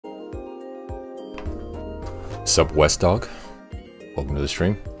Sup, West Dog? Welcome to the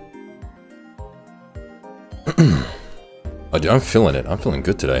stream. Oh, dude, I'm feeling it. I'm feeling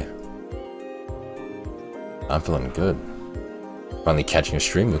good today. I'm feeling good. Finally catching a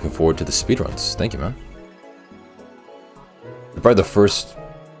stream. Looking forward to the speedruns. Thank you, man. You're probably the first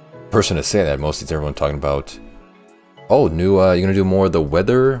person to say that. Mostly it's everyone talking about, oh, new, you're gonna do more of the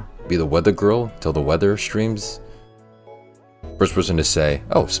weather? Be the weather girl? Till the weather streams? First person to say,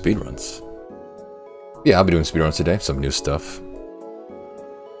 oh, speedruns. Yeah, I'll be doing speedruns today. Some new stuff.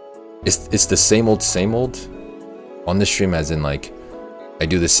 It's the same old on this stream, as in, like, I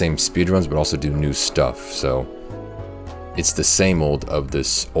do the same speedruns, but also do new stuff, so it's the same old of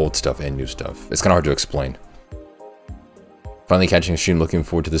this old stuff and new stuff. It's kind of hard to explain. Finally catching a stream, looking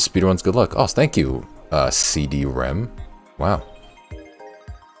forward to the speedruns. Good luck. Oh, thank you, CD Rem. Wow.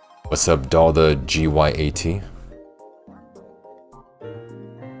 What's up, Dalda GYAT?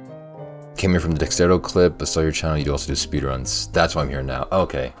 Came here from the Dexterdo clip. I saw your channel. You also do speedruns. That's why I'm here now.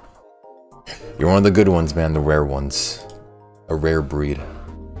 Okay. You're one of the good ones, man. The rare ones. A rare breed.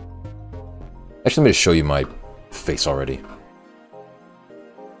 Actually, let me just show you my face already.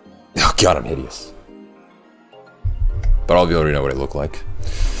 Oh god, I'm hideous. But all of you already know what I look like.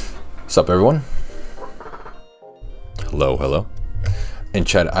 What's up, everyone? Hello, hello. In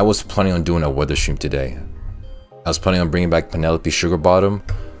chat, I was planning on doing a weather stream today. I was planning on bringing back Penelope Sugarbottom,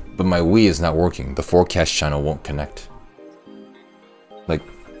 but my Wii is not working. The forecast channel won't connect.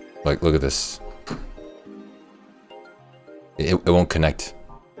 Like, look at this. It won't connect.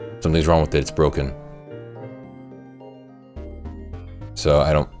 Something's wrong with it. It's broken. So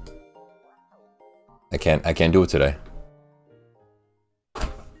I can't do it today.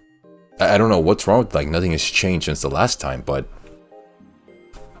 I don't know what's wrong with, like, nothing has changed since the last time, but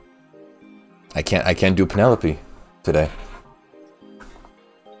I can't do Penelope today.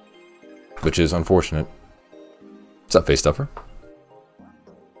 Which is unfortunate. What's up, Face Stuffer?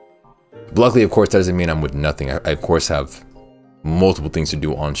 But luckily, of course, that doesn't mean I'm with nothing. I of course have multiple things to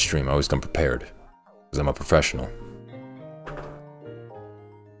do on stream. I always come prepared, because I'm a professional.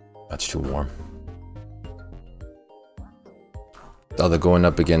 That's too warm. Oh, they're going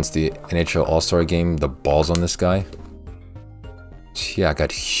up against the NHL All-Star game. The balls on this guy. Yeah, I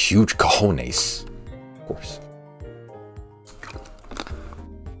got huge cojones. Of course.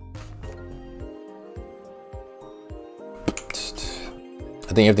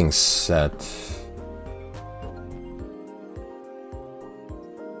 I think everything's set.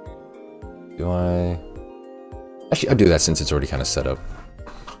 Do I? Actually, I'll do that since it's already kind of set up.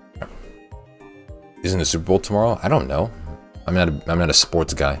 Isn't the Super Bowl tomorrow? I don't know. I'm not a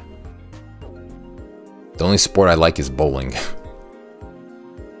sports guy. The only sport I like is bowling.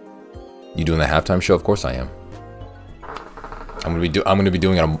 You doing the halftime show? Of course I am. I'm gonna be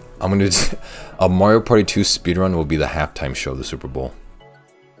doing a Mario Party 2 speedrun will be the halftime show of the Super Bowl.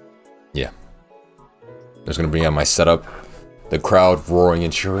 Yeah. I'm just gonna bring out my setup, the crowd roaring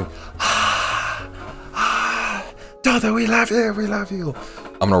and cheering. Dalda, we love you, we love you.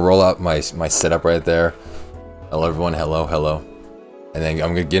 I'm gonna roll out my setup right there. Hello everyone, hello, hello. And then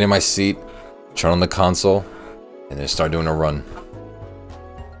I'm gonna get in my seat, turn on the console, and then start doing a run.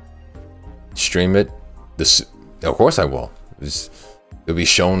 Stream it. Of course I will. It'll be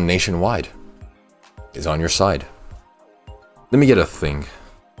shown nationwide. It's on your side. Let me get a thing.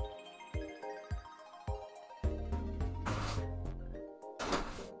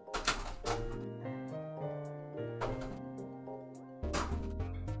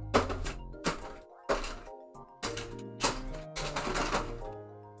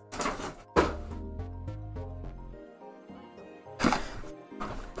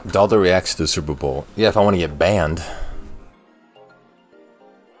 Dalda reacts to the Super Bowl. Yeah, if I want to get banned.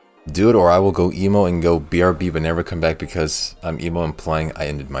 Do it or I will go emo and go BRB but never come back because I'm emo and playing I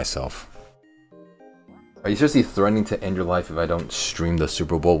ended myself. Are you seriously threatening to end your life if I don't stream the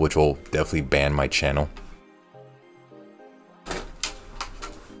Super Bowl, which will definitely ban my channel?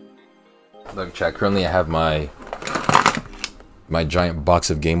 Look, chat, currently I have my giant box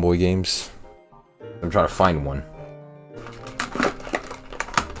of Game Boy games. I'm trying to find one.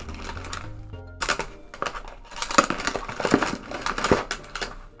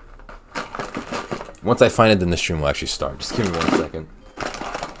 Once I find it, then the stream will actually start. Just give me 1 second.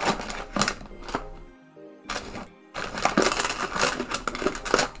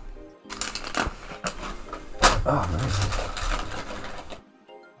 Oh, nice.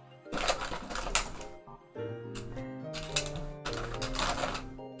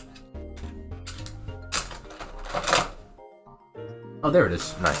 Oh, there it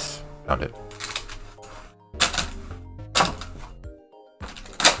is. Nice. Found it.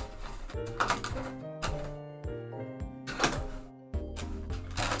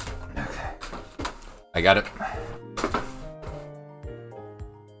 I got it.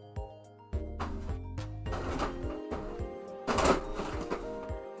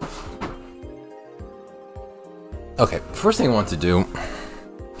 Okay, first thing I want to do,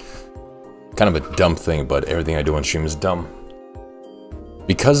 kind of a dumb thing, but everything I do on stream is dumb.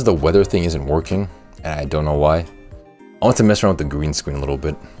 Because the weather thing isn't working, and I don't know why, I want to mess around with the green screen a little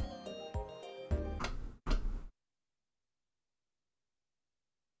bit.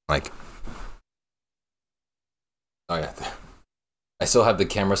 Like, oh yeah, I still have the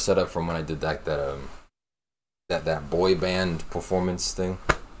camera set up from when I did that boy band performance thing,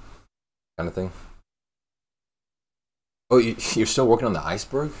 kind of thing. Oh, you're still working on the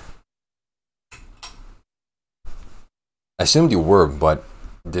iceberg? I assumed you were, but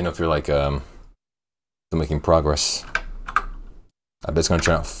didn't know if you're like still making progress. I bet it's gonna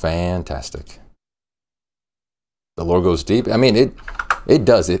turn out fantastic. The lore goes deep. I mean, it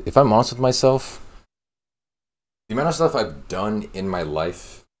does. If I'm honest with myself, the amount of stuff I've done in my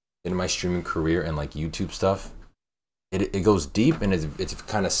life, in my streaming career, and like YouTube stuff, it goes deep and it's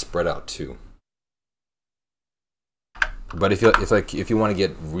kind of spread out too. But if you want to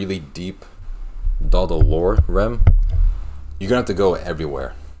get really deep Dalda lore, Rem, you're gonna have to go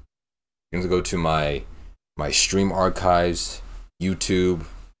everywhere. You're gonna have to go to my stream archives, YouTube,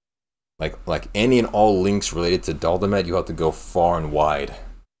 like any and all links related to Daldameht. You have to go far and wide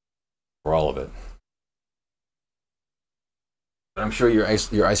for all of it. But I'm sure your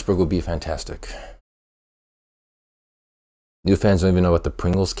iceberg will be fantastic. New fans don't even know what the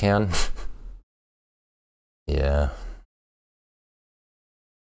Pringles can. Yeah.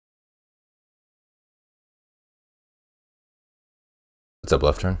 What's up,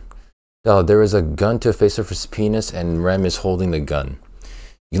 left turn? Oh, there is a gun to Facesurfer's penis, and Rem is holding the gun.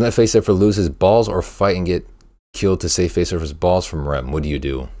 You can let Facesurfer lose his balls or fight and get killed to save Facesurfer's balls from Rem. What do you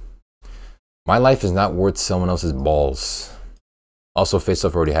do? My life is not worth someone else's balls. Also,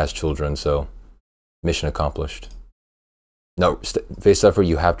 Facesurfer already has children, so mission accomplished. No, Facesurfer,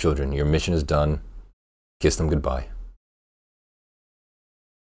 you have children. Your mission is done. Kiss them goodbye.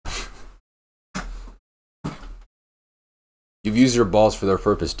 You've used your balls for their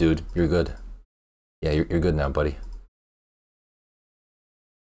purpose, dude. You're good. Yeah, you're good now, buddy.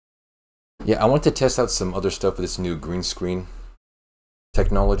 Yeah, I want to test out some other stuff with this new green screen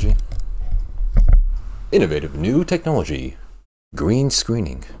technology. Innovative new technology. Green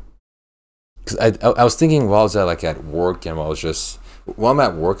screening. Because I was thinking while I was at work and while I'm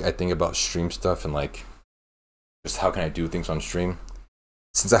at work, I think about stream stuff and like just how can I do things on stream.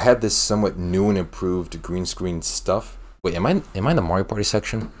 Since I have this somewhat new and improved green screen stuff. Wait, am I in the Mario Party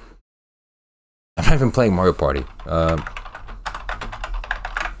section? I'm not even playing Mario Party. Okay,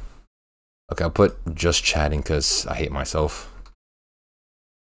 I'll put just chatting because I hate myself.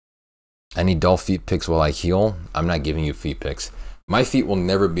 I need doll feet pics while I heal. I'm not giving you feet pics. My feet will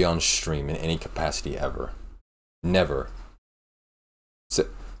never be on stream in any capacity ever. Never.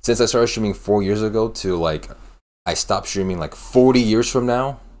 Since I started streaming 4 years ago to like, I stopped streaming like 40 years from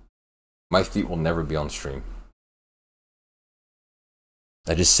now, my feet will never be on stream.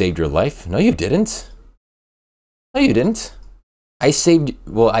 I just saved your life? No, you didn't. No, you didn't. I saved,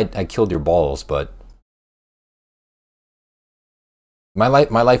 well, I killed your balls, but my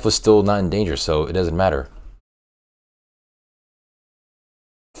life was still not in danger, so it doesn't matter.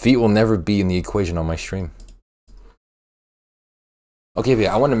 Feet will never be in the equation on my stream. Okay, but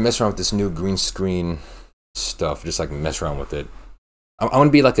yeah, I want to mess around with this new green screen stuff, just like mess around with it. I want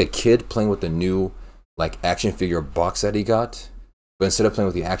to be like a kid playing with the new like action figure box that he got. But instead of playing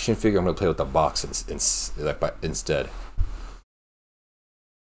with the action figure, I'm going to play with the box instead.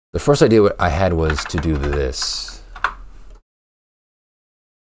 The first idea I had was to do this.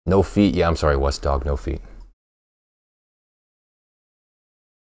 No feet. Yeah, I'm sorry, West Dog, no feet.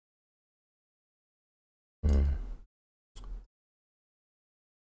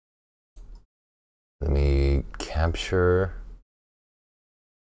 Let me capture.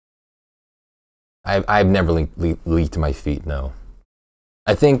 I've never leaked my feet, no.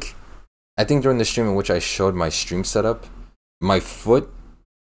 I think during the stream in which I showed my stream setup, my foot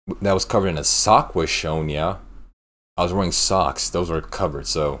that was covered in a sock was shown, yeah. I was wearing socks, those were covered,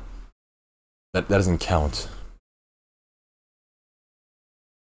 so that doesn't count.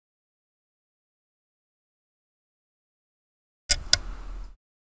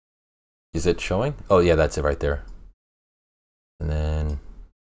 Is it showing? Oh yeah, that's it right there. And then,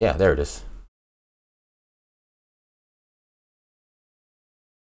 yeah, there it is.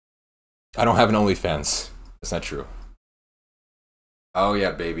 I don't have an OnlyFans. That's not true. Oh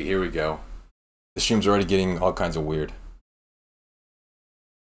yeah, baby, here we go. The stream's already getting all kinds of weird.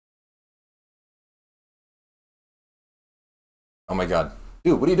 Oh my god.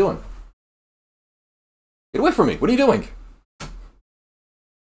 Dude, what are you doing? Get away from me. What are you doing?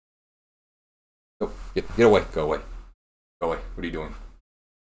 Go, get away. Go away. Go away. What are you doing?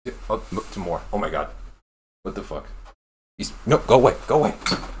 Oh, some more. Oh my god. What the fuck? No, go away. Go away.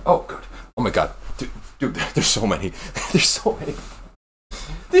 Oh, good. Oh my god. Dude, there's so many. There's so many.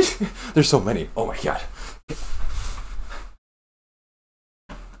 There's so many. Oh my god.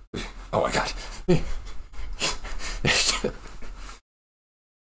 Oh my god.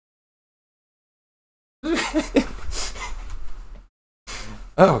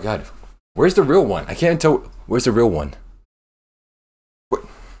 Oh god. Where's the real one? I can't tell. Where's the real one? What?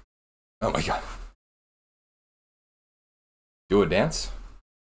 Oh my god. Do a dance?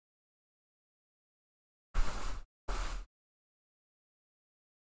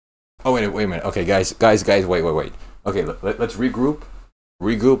 Oh wait a minute. Okay, guys, wait. Okay, let's regroup.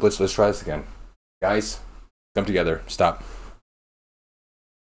 Let's try this again. Guys, come together. Stop.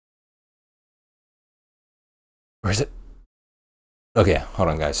 Where is it? Okay, hold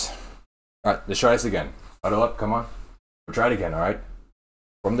on, guys. All right, let's try this again. Huddle up, come on. We'll try it again, all right?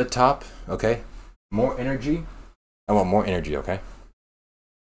 From the top, okay? More energy. I want more energy, okay?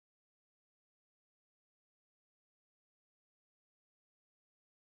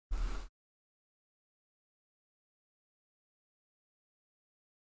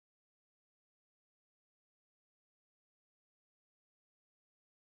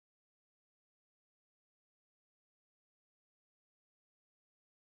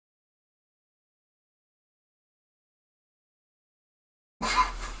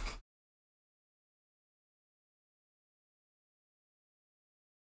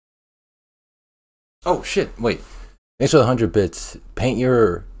 Oh shit, wait. Thanks for the 100 bits. Paint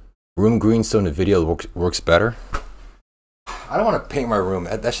your room green so in the video works better. I don't want to paint my room.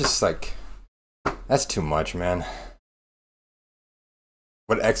 That's just like, that's too much, man.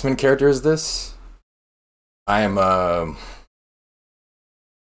 What X-Men character is this? I am, I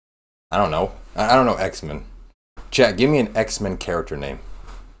don't know. I don't know X-Men. Chat, give me an X-Men character name.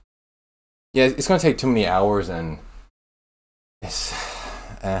 Yeah, it's gonna take too many hours and it's,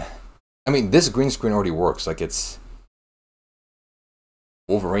 I mean, this green screen already works. Like, it's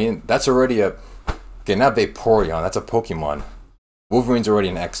Wolverine. That's already a... Okay, not Vaporeon. That's a Pokemon. Wolverine's already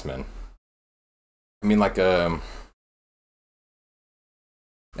an X-Men. I mean, like,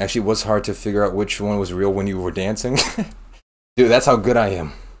 actually, it was hard to figure out which one was real when you were dancing. Dude, that's how good I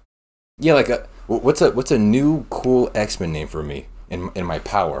am. Yeah, like, what's a new cool X-Men name for me in my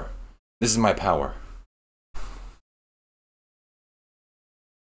power? This is my power.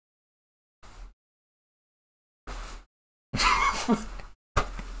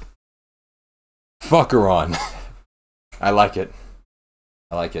 Fuck her on. I like it.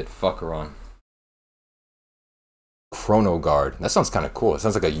 I like it. Fuck her on. Chrono Guard. That sounds kind of cool. It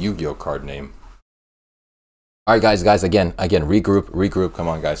sounds like a Yu-Gi-Oh card name. All right, guys, again, regroup. Come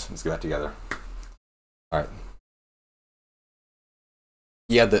on, guys, let's get that together. All right.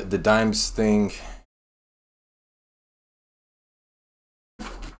 Yeah, the dimes thing.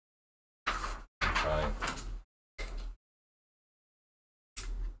 Right.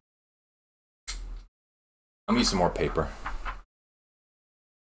 I'm gonna use some more paper.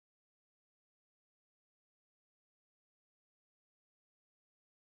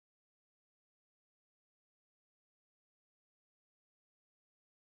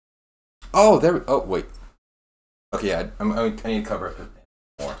 Oh, there. Oh, wait. Okay, yeah, I need to cover it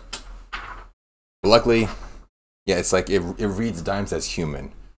more. But luckily, yeah, it's like it reads dimes as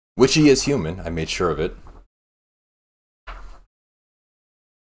human, which he is human. I made sure of it.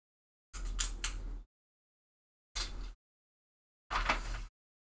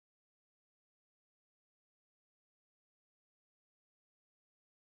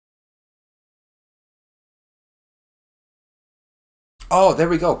 Oh, there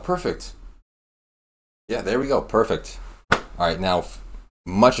we go. Perfect. Yeah, there we go. Perfect. All right, now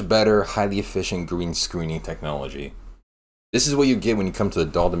much better, highly efficient green screening technology. This is what you get when you come to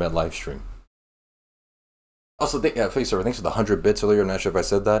the Daldameht live stream. Also, Face Server, thanks for the 100 bits earlier. I'm not sure if I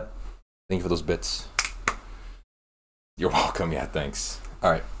said that. Thank you for those bits. You're welcome. Yeah, thanks.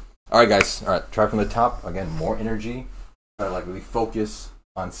 All right, guys. All right, try from the top again. More energy. Try to like really focus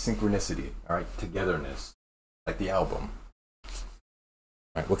on synchronicity. All right, togetherness, like the album.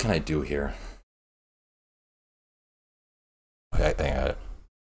 All right, what can I do here? Okay, I think I got it.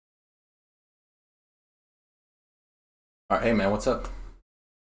 All right, hey man, what's up?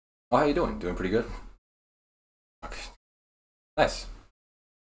 Oh, how you doing? Doing pretty good. Okay. Nice.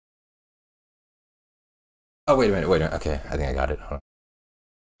 Oh, wait a minute. Okay, I think I got it. Hold on.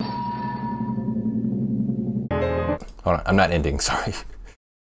 Hold on. I'm not ending. Sorry.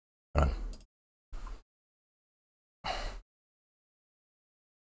 Hold on.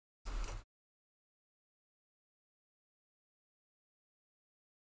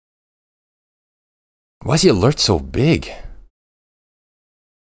 Why is the alert so big?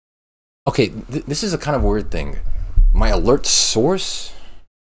 Okay, this is a kind of weird thing. My alert source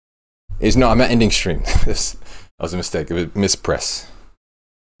is no, I'm not ending stream. That was a mistake. It was mispress.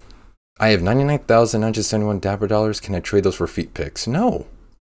 I have 99,971 Dapper dollars. Can I trade those for feet pics? No.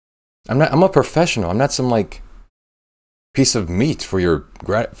 I'm not. I'm a professional. I'm not some like piece of meat for your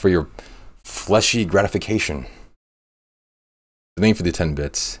fleshy gratification. Thank you for the 10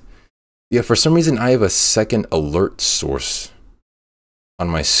 bits. Yeah, for some reason I have a second alert source on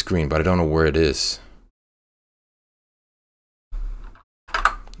my screen, but I don't know where it is.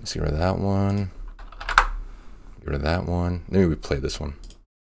 Let's get rid of that one. Get rid of that one. Let me replay this one.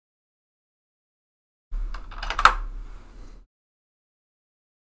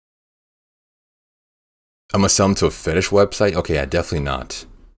 I'm gonna sell them to a fetish website? Okay, yeah, definitely not.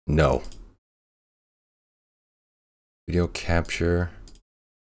 No. Video capture.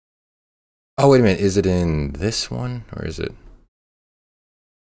 Oh, wait a minute. Is it in this one? Or is it?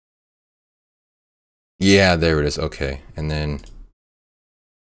 Yeah, there it is. Okay. And then...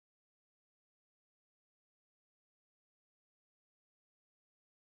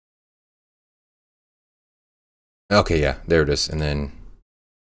 Okay, yeah, there it is. And then...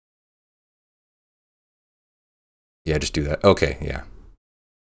 Yeah, just do that. Okay, yeah.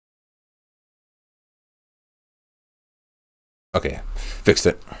 Okay, fixed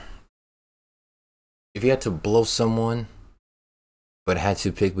it. If you had to blow someone, but had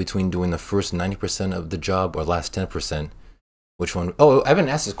to pick between doing the first 90% of the job or last 10%, which one? Oh, I haven't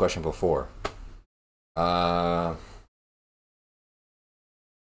asked this question before. I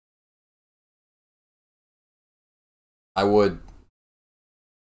would.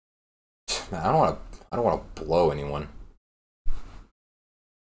 I don't want to blow anyone.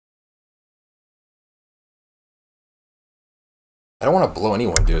 I don't want to blow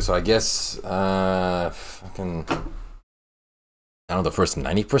anyone, dude. So I guess fucking. I don't know, the first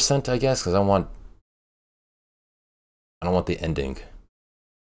 90%, I guess, because I don't want the ending.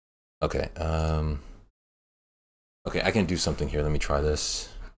 Okay. Okay, I can do something here. Let me try this.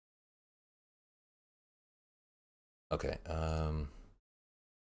 Okay.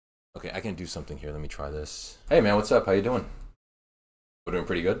 Okay, I can do something here. Let me try this. Hey man, what's up? How you doing? We're doing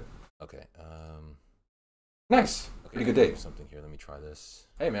pretty good. Okay. Nice. Okay, pretty good day. Something here. Let me try this.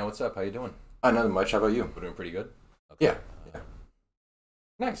 Hey man, what's up? How you doing? Nothing much. How about you? We're doing pretty good. Okay. Yeah. Yeah.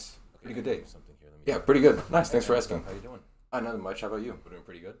 Nice. Okay, pretty good day. Something here. Let me. Yeah, pretty good. Nice. Thanks for asking. How you doing? Nothing much. How about you? We're doing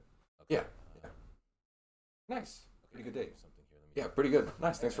pretty good. Okay. Yeah. Yeah. Nice. Okay, pretty good day. Something here. Let me. Yeah, pretty good.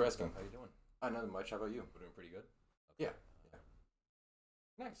 Nice. Thanks for asking. How you doing? Nothing much. How about you? We're doing pretty good. Okay. Yeah.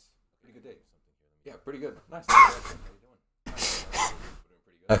 Yeah. Nice. Pretty good day. Something here. Yeah, pretty good. Nice. How you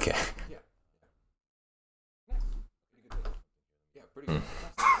doing? Okay. Yeah. Nice. Pretty good day. Yeah, pretty good.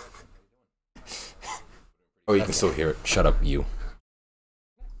 Oh, you can still hear it. Shut up, you.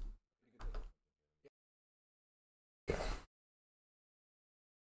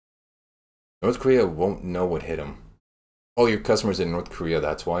 North Korea won't know what hit them. Oh, your customer's in North Korea,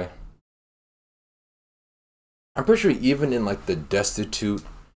 that's why? I'm pretty sure even in like the destitute,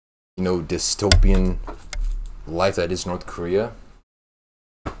 you know, dystopian life that is North Korea,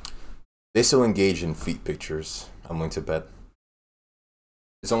 they still engage in feet pictures, I'm willing to bet.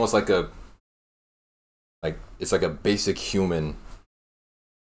 It's almost like it's like a basic human,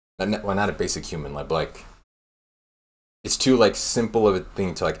 well, not a basic human, like, it's too like simple of a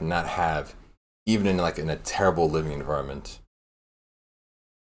thing to like not have, even in like in a terrible living environment.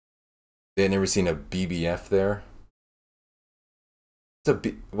 They had never seen a BBF there.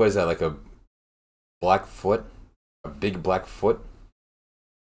 It's what is that, like a black foot? A big black foot?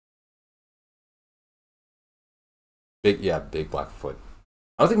 Yeah, big black foot.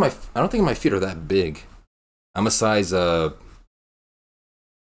 I don't think my feet are that big. I'm a size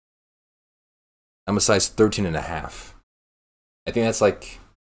 13 and a half. I think that's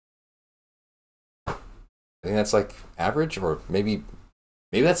like average, or maybe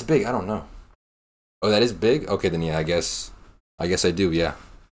that's big. I don't know. Oh, that is big? Okay, then yeah, I guess I do, yeah.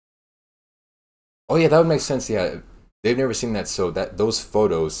 Oh yeah, that would make sense. Yeah. They've never seen that, so that those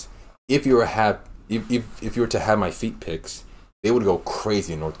photos, if you were to have my feet pics, they would go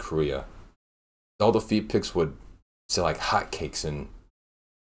crazy in North Korea. All the feet pics would sell like hotcakes in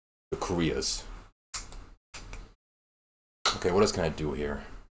the Koreas. Okay, what else can I do here?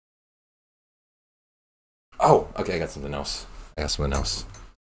 Oh, okay, I got something else. Let's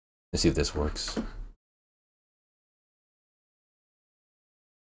see if this works.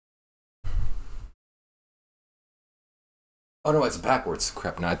 Oh no, it's backwards.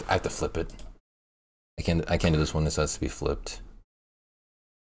 Crap, no, I have to flip it. I can't do this one. This has to be flipped.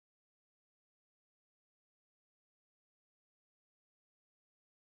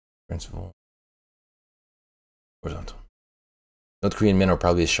 Principal. Horizontal. North Korean men are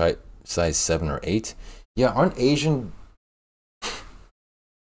probably a size 7 or 8. Yeah, aren't Asian...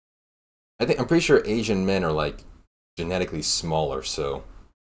 I'm pretty sure Asian men are like genetically smaller, so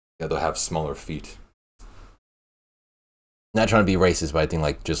yeah, they'll have smaller feet. Not trying to be racist, but I think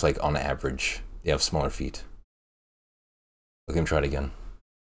like just like on average, they have smaller feet. Look at him try it again.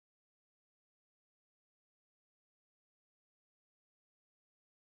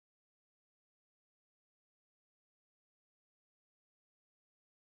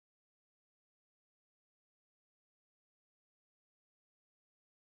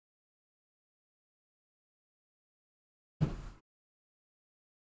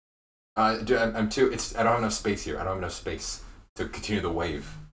 Dude, I'm too. I don't have enough space here. I don't have enough space to continue the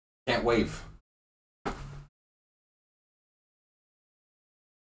wave. Can't wave. They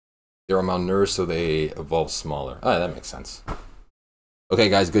are malnourished, so they evolve smaller. Ah, that makes sense. Okay,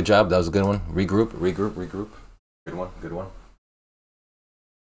 guys, good job. That was a good one. Regroup. Good one. Good one.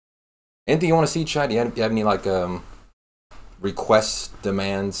 Anything you want to see, chat? You have any like requests,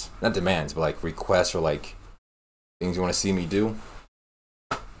 demands? Not demands, but like requests or like things you want to see me do?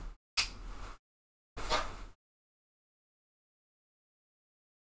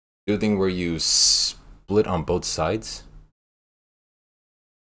 Do a thing where you split on both sides?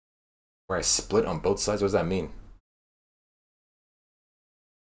 Where I split on both sides? What does that mean?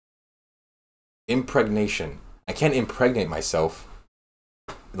 Impregnation. I can't impregnate myself.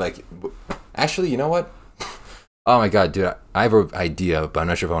 Like, actually, you know what? Oh my god, dude, I have an idea, but I'm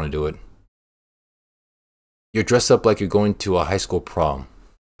not sure if I want to do it. You're dressed up like you're going to a high school prom.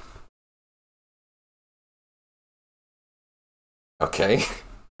 Okay.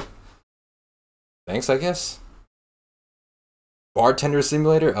 Thanks, I guess. Bartender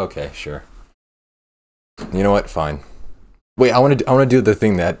simulator? Okay, sure. You know what? Fine. Wait, I want to do the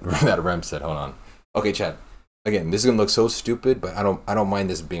thing that Rem said. Hold on. Okay, chat. Again, this is gonna look so stupid, but I don't mind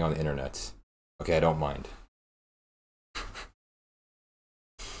this being on the internet. Okay, I don't mind.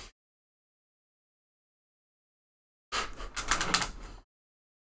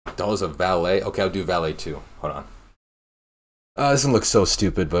 That was a valet. Okay, I'll do valet too. Hold on. This one looks so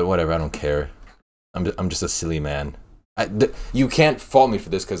stupid, but whatever. I don't care. I'm just a silly man. You can't fault me for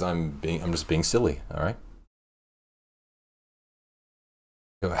this because I'm just being silly. All right.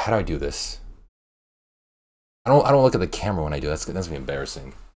 How do I do this? I don't look at the camera when I do that. That's gonna be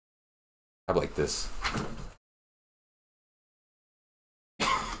embarrassing. How about like this?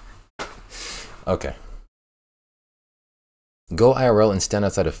 Okay. Go IRL and stand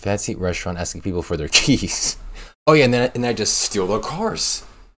outside a fancy restaurant asking people for their keys. Oh yeah, and then I just steal their cars.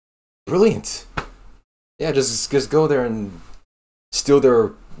 Brilliant. Yeah, just go there and steal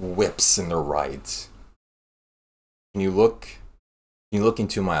their whips and their rides. Can you look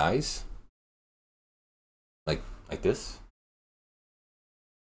into my eyes? Like this?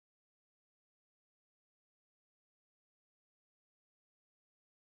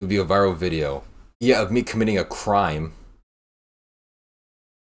 It would be a viral video. Yeah, of me committing a crime.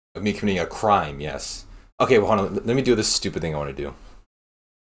 Of me committing a crime, yes. Okay, well, hold on. Let me do this stupid thing I want to do.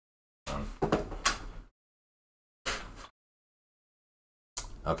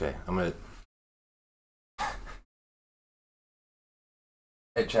 Okay, I'm gonna...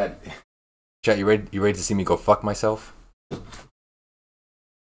 Hey, Chad. Chad, you ready to see me go fuck myself?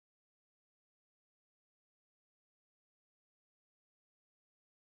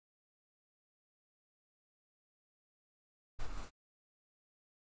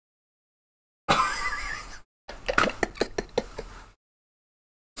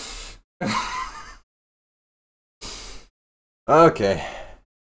 Okay.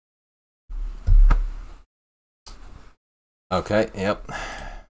 Okay, yep.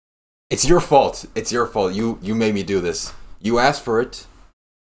 It's your fault. It's your fault. You made me do this. You asked for it.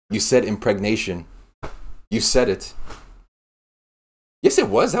 You said impregnation. You said it. Yes, it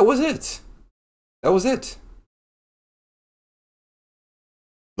was. That was it. That was it.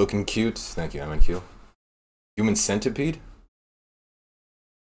 Looking cute. Thank you, MNQ. Human centipede?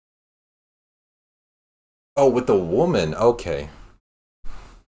 Oh, with the woman. Okay.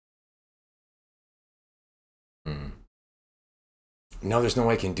 No, there's no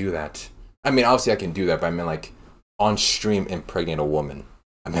way I can do that. I mean, obviously I can do that, but I mean like on stream impregnate a woman.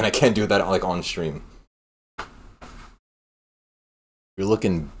 I mean, I can't do that like on stream. You're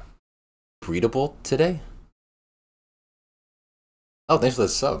looking breedable today? Oh, thanks for the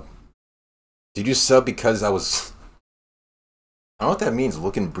sub. Did you sub because I was I don't know what that means,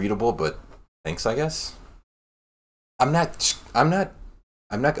 looking breedable, but thanks, I guess. I'm not,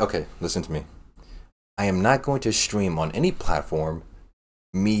 okay, listen to me. I am not going to stream on any platform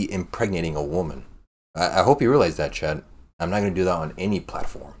me impregnating a woman. I hope you realize that, Chad. I'm not going to do that on any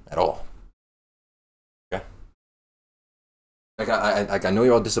platform at all. Okay? Like, I know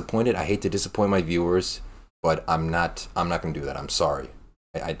you're all disappointed. I hate to disappoint my viewers, but I'm not going to do that. I'm sorry.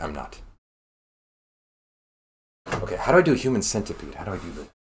 I'm not. Okay, how do I do a human centipede? How do I do this?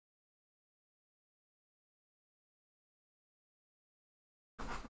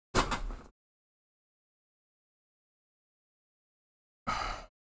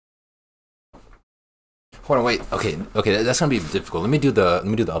 Hold on, wait. Okay, that's gonna be difficult. Let me do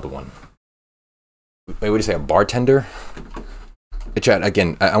the other one. Wait, what do you say? A bartender? Hey, Chad.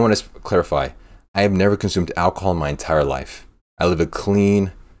 Again, I want to clarify. I have never consumed alcohol in my entire life. I live a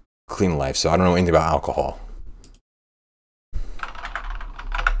clean life, so I don't know anything about alcohol.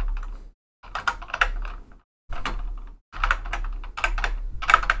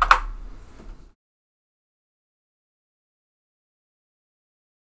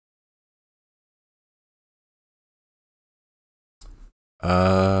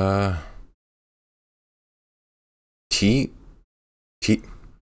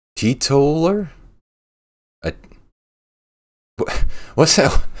 Teetotaler? What's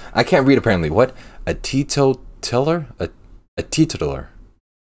that? I can't read apparently. What? A teetotaler? A teetotaler.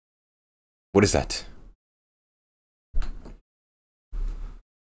 What is that?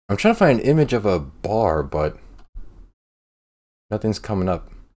 I'm trying to find an image of a bar, but nothing's coming up.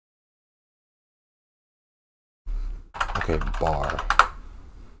 Okay, bar.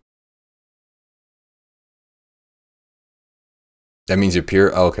 That means you're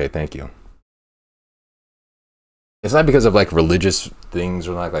pure? Oh, okay, thank you. It's not because of like religious things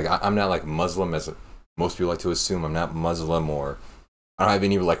or like I'm not like Muslim as most people like to assume. I'm not Muslim or I don't have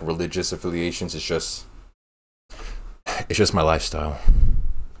any like religious affiliations. It's just my lifestyle.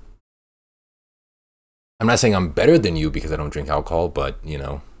 I'm not saying I'm better than you because I don't drink alcohol, but you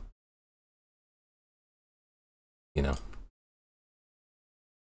know.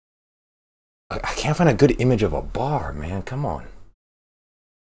 I can't find a good image of a bar, man. Come on.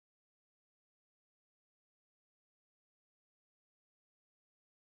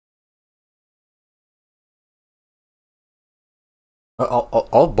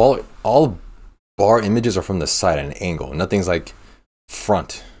 All bar images are from the side at an angle. Nothing's like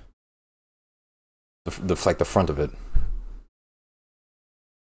front. Like the front of it.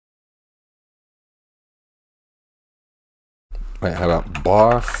 Wait, how about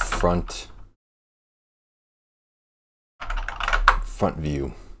bar front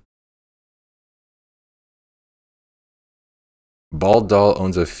view? Bald Doll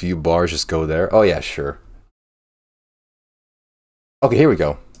owns a few bars. Just go there. Oh yeah, sure. Okay, here we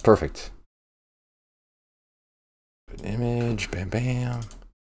go. Perfect. Put image. Bam, bam.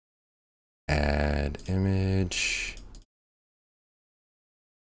 Add image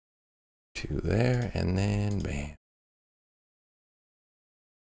to there, and then bam.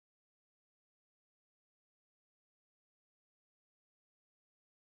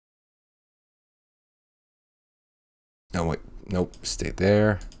 No, wait. Nope. Stay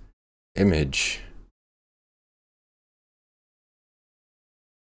there. Image.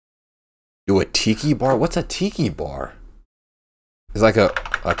 Do a tiki bar? What's a tiki bar? It's like a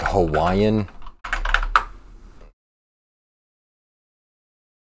Hawaiian.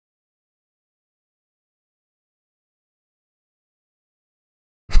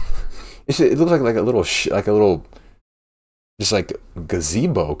 It looks like a little just like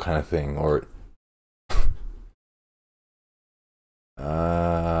gazebo kind of thing, or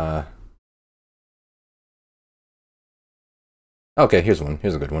okay, here's one.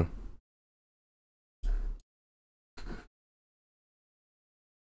 Here's a good one.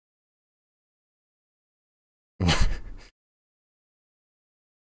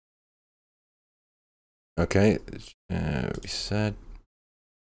 Okay, reset.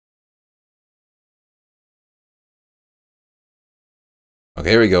 Okay,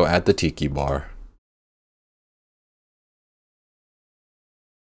 here we go at the tiki bar.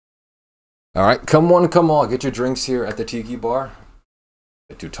 All right, come on, get your drinks here at the tiki bar.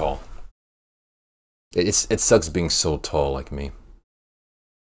 They're too tall. It sucks being so tall like me.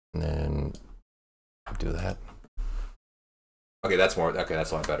 And then do that. Okay, that's more. Okay, that's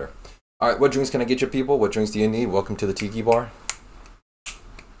a lot better. All right, what drinks can I get you, people? What drinks do you need? Welcome to the tiki bar.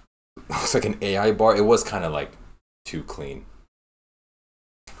 Looks like an AI bar. It was kind of like too clean.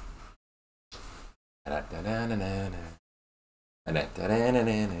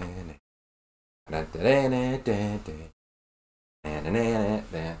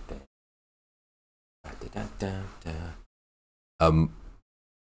 Um,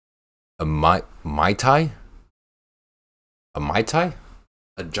 a Mai Tai? A Mai Tai?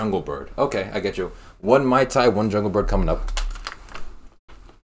 A jungle bird. Okay, I get you. One Mai Tai, one jungle bird coming up.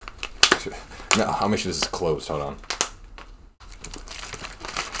 No, I'll make sure this is closed. Hold on.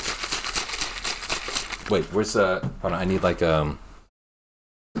 Wait, where's hold on, I need like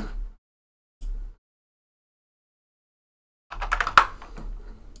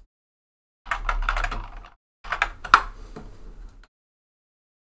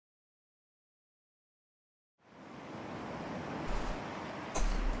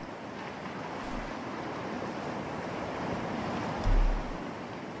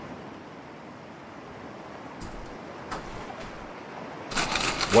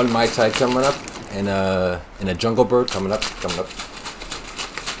one Mai Tai coming up, and a jungle bird coming up.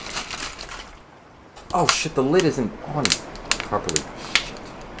 Oh shit, the lid isn't on properly. Shit.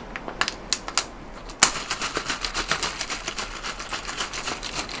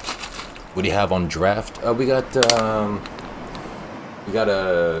 What do you have on draft? We got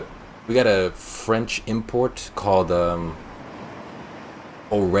a French import called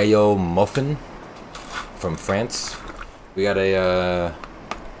Oreo muffin from France. We got a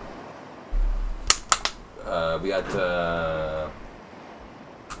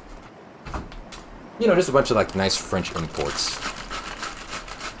you know, just a bunch of like nice French imports.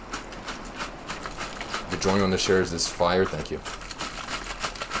 The drawing on the shares is fire, thank you.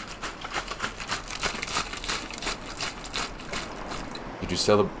 Did you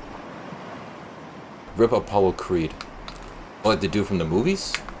celebrate Rip Apollo Creed? What, the dude from the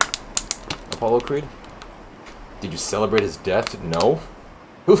movies? Apollo Creed? Did you celebrate his death? No.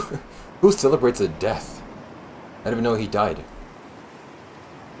 Who celebrates a death? I didn't even know he died.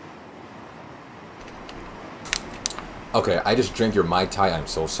 Okay, I just drank your Mai Tai. I'm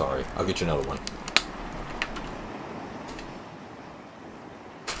so sorry. I'll get you another one.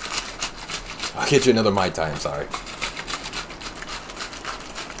 I'll get you another Mai Tai. I'm sorry.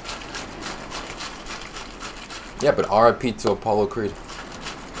 Yeah, but RIP to Apollo Creed.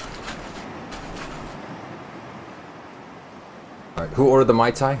 Alright, who ordered the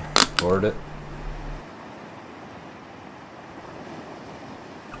Mai Tai? Who ordered it?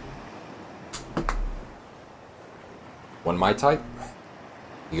 One Mai Tai. Here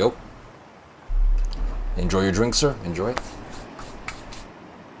you go. Enjoy your drink, sir. Enjoy it.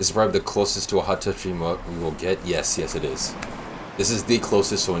 This is probably the closest to a hot tub stream we will get. Yes, yes it is. This is the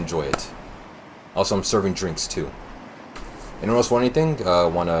closest, so enjoy it. Also, I'm serving drinks too. Anyone else want anything?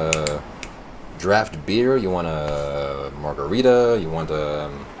 Want a draft beer? You want a margarita? You want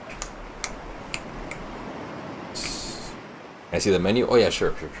a... Can I see the menu? Oh yeah,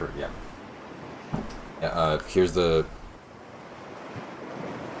 sure, yeah. Yeah, here's the...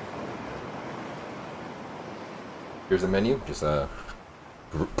 Here's the menu. Just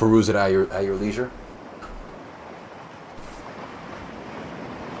peruse it at your leisure.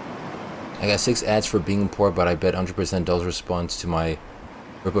 I got 6 ads for being poor, but I bet 100% Dalda's response to my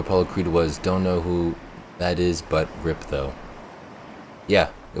Rip Apollo Creed was, don't know who that is, but rip though. Yeah,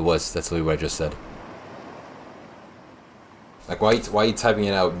 it was. That's literally what I just said. Like, why are you typing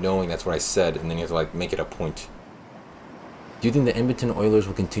it out knowing that's what I said, and then you have to, like, make it a point? Do you think the Edmonton Oilers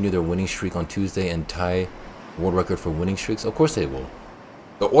will continue their winning streak on Tuesday and tie world record for winning streaks? Of course they will.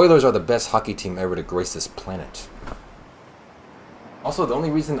 The Oilers are the best hockey team ever to grace this planet. Also, the only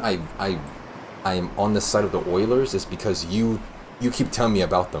reason I am on the side of the Oilers is because you keep telling me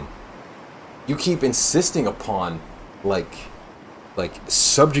about them. You keep insisting upon, like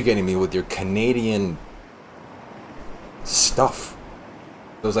subjugating me with your Canadian stuff.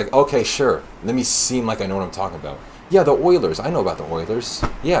 So it's like, okay, sure, let me seem like I know what I'm talking about. Yeah, the Oilers. I know about the Oilers.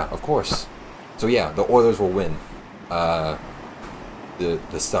 Yeah, of course. So yeah, the Oilers will win. The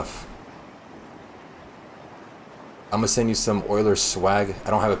stuff. I'm gonna send you some Oilers swag. I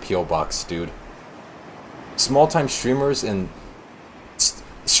don't have a P.O. box, dude. Small-time streamers and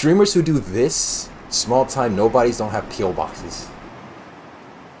streamers who do this, small-time nobodies don't have P.O. boxes.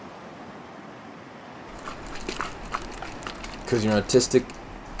 Because you're an autistic.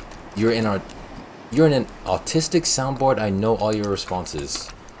 You're in an autistic soundboard. I know all your responses.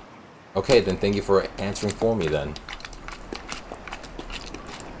 Okay, then thank you for answering for me then.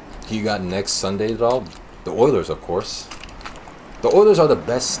 Who you got next Sunday at all? The Oilers, of course. The Oilers are the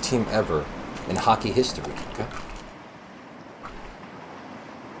best team ever in hockey history. Okay.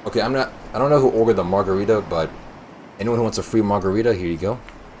 Okay, I don't know who ordered the margarita, but anyone who wants a free margarita, here you go.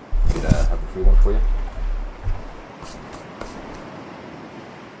 I'm gonna have a free one for you.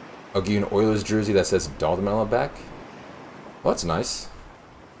 I'll give you an Oilers jersey that says Daldameht on the back. Well, that's nice.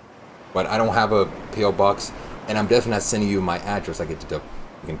 But I don't have a PO box, and I'm definitely not sending you my address. I get to the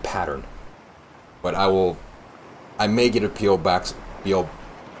fucking pattern. But I may get a PO box.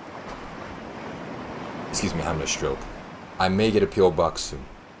 Excuse me, I'm having a stroke. I may get a PO box soon.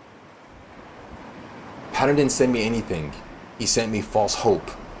 Pattern didn't send me anything. He sent me false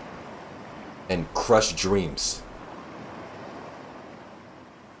hope and crushed dreams.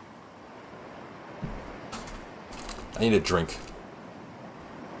 I need a drink.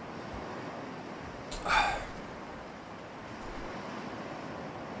 I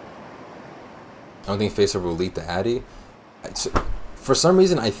don't think FaceTover will leak the Addy. For some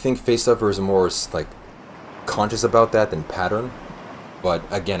reason, I think FaceTover is more like conscious about that than pattern. But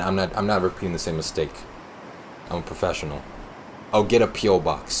again, I'm not repeating the same mistake. I'm a professional. I'll get a PO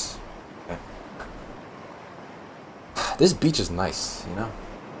box. Okay. This beach is nice, you know.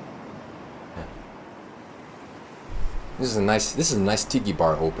 Yeah. This is a nice tiki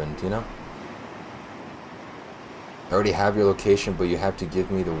bar opened, you know. I already have your location, but you have to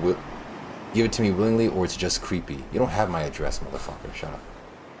give it to me willingly, or it's just creepy. You don't have my address, motherfucker. Shut up.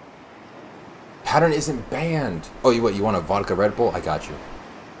 Pattern isn't banned. Oh, you want a vodka Red Bull? I got you.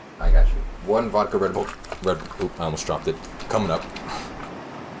 One vodka Red Bull. Oop, I almost dropped it. Coming up.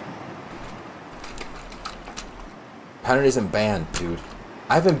 Pattern isn't banned, dude.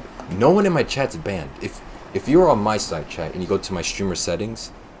 No one in my chat's banned. If you're on my side chat and you go to my streamer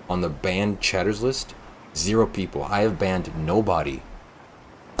settings, on the banned chatters list, 0 people. I have banned nobody.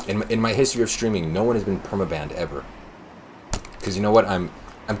 In my history of streaming, no one has been permabanned ever. Because you know what? I'm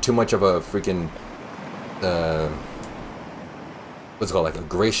too much of a freaking what's it called, like a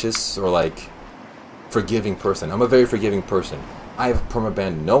gracious or like forgiving person. I'm a very forgiving person. I have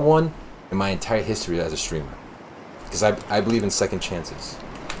permabanned no one in my entire history as a streamer. Because I believe in second chances.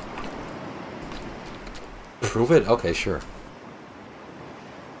 Prove it? Okay, sure.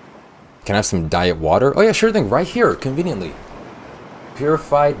 Can I have some diet water? Oh yeah, sure thing. Right here, conveniently.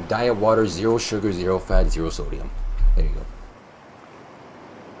 Purified diet water, 0 sugar, 0 fat, 0 sodium. There you go.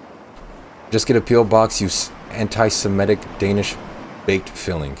 Just get a PO box, use anti-Semitic Danish baked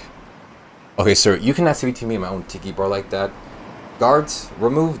filling. Okay, sir, you cannot speak to me in my own tiki bar like that. Guards,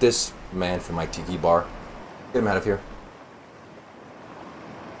 remove this man from my tiki bar. Get him out of here.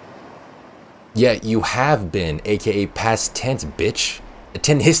 Yeah, you have been, aka past tense, bitch.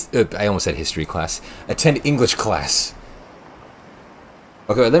 Attend I almost said history class. Attend English class.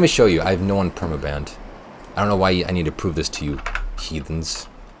 Okay, let me show you. I have no one permabanned. I don't know why I need to prove this to you, heathens.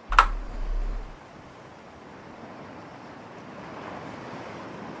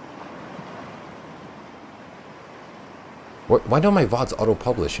 Why don't my VODs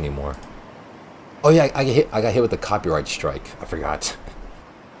auto-publish anymore? Oh yeah, I got hit with the copyright strike. I forgot.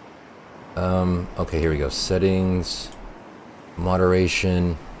 Okay, here we go. Settings,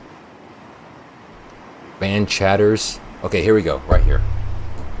 moderation, ban chatters. Okay, here we go. Right here.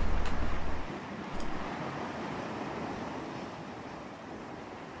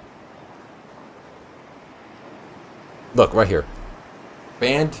 Look, right here.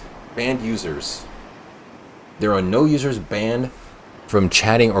 Banned users. There are no users banned from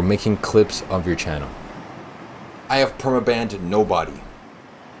chatting or making clips of your channel. I have permabanned nobody.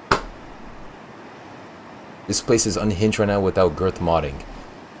 This place is unhinged right now without girth modding.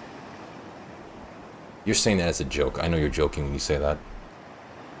 You're saying that as a joke. I know you're joking when you say that.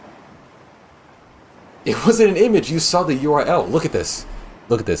 It wasn't an image. You saw the URL. Look at this.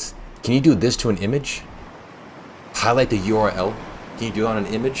 Look at this. Can you do this to an image? Highlight the URL. Can you do it on an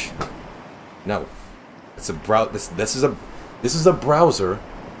image? No. It's a this is a browser.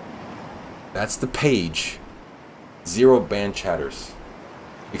 That's the page. 0 ban chatters.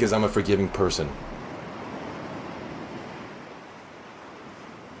 Because I'm a forgiving person.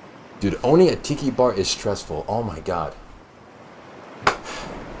 Dude, owning a tiki bar is stressful. Oh my god.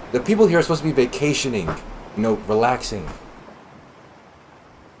 The people here are supposed to be vacationing, you know, relaxing.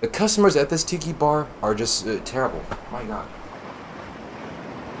 The customers at this tiki bar are just terrible. My god.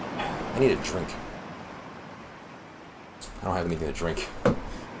 I need a drink. I don't have anything to drink.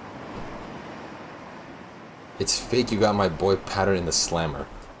 It's fake. You got my boy Pattern in the slammer.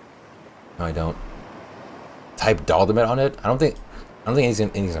 No, I don't. Type Daldameht on it? I don't think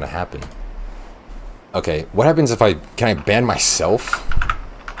anything's gonna happen. Okay, what happens if can I ban myself?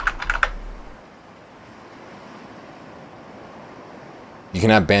 You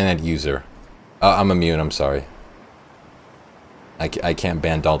cannot ban that user. I'm immune, I'm sorry. I can't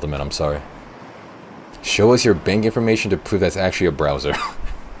ban Daldameht, I'm sorry. Show us your bank information to prove that's actually a browser.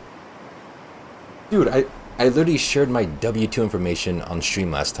 Dude, I literally shared my W2 information on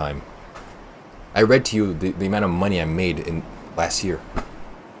stream last time. I read to you the amount of money I made in last year.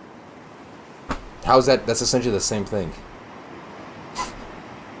 How's that? That's essentially the same thing.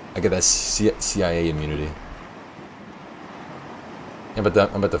 I get that CIA immunity. Yeah, but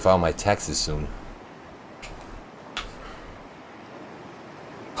I'm about to file my taxes soon.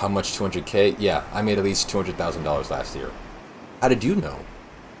 How much? 200K? Yeah, I made at least $200,000 last year. How did you know?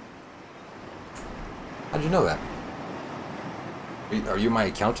 How did you know that? Are you my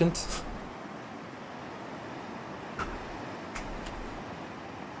accountant?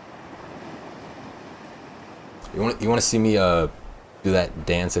 You want to see me do that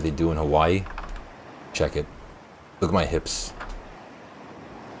dance that they do in Hawaii? Check it. Look at my hips.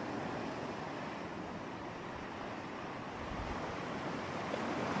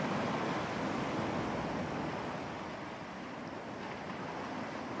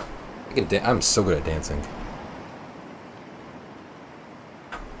 I'm so good at dancing.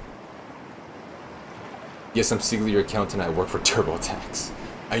 Yes, I'm secretly your accountant. I work for TurboTax.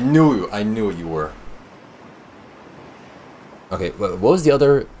 I knew you were. Okay, what was the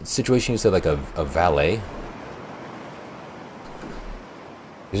other situation you said? Like a valet?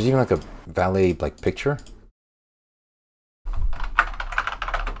 Is it even like a valet like picture?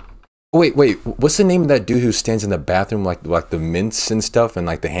 Wait, what's the name of that dude who stands in the bathroom like the mints and stuff and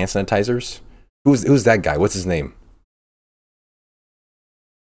like the hand sanitizers? Who's that guy? What's his name?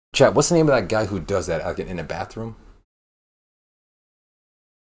 Chat, what's the name of that guy who does that like in a bathroom?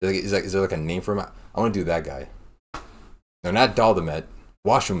 Is there like a name for him? I want to do that guy. No, not Daldameht.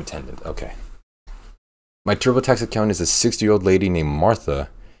 Washroom attendant. Okay. My TurboTax account is a 60-year-old lady named Martha,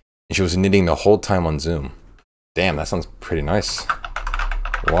 and she was knitting the whole time on Zoom. Damn, that sounds pretty nice.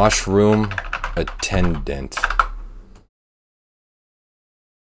 Washroom attendant.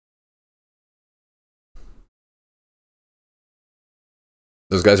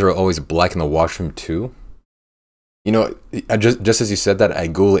 Those guys are always black in the washroom too. You know, just as you said that, I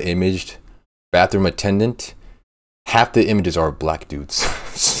Google imaged bathroom attendant. Half the images are black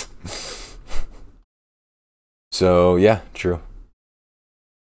dudes. So yeah, true.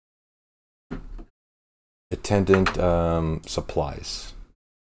 Attendant supplies.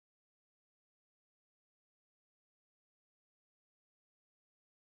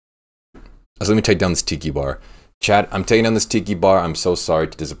 So let me take down this tiki bar. Chat, I'm taking down this tiki bar. I'm so sorry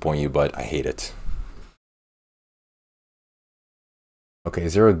to disappoint you, but I hate it. Okay,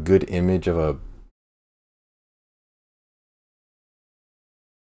 is there a good image of a...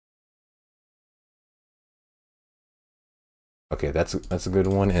 Okay, that's a good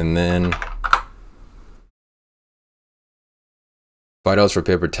one. And then $5 for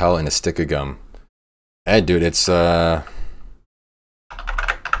paper towel and a stick of gum. Hey, dude, it's how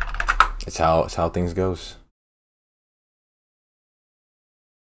things goes.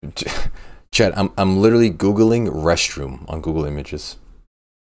 Chat, I'm literally Googling restroom on Google Images.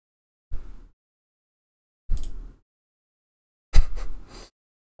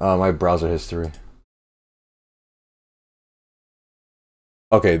 My browser history.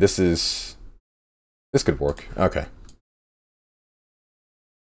 Okay, this could work. Okay.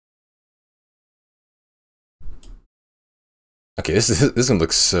 Okay, this one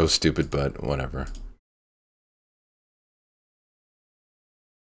looks so stupid, but whatever.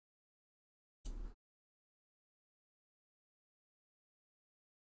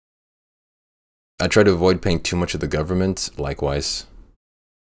 I try to avoid paying too much of the government, likewise.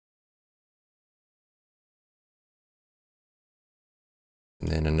 And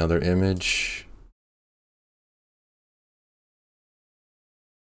then another image.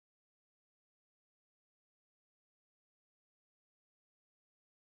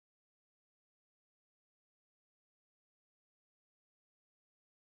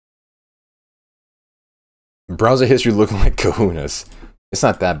 Browser history looking like kahunas. It's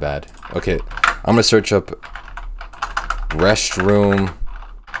not that bad. Okay, I'm gonna search up restroom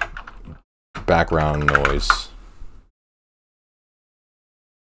background noise.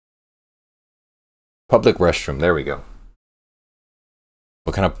 Public restroom, there we go.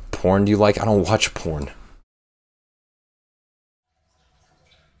 What kind of porn do you like? I don't watch porn.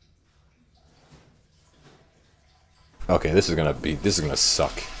 Okay, this is gonna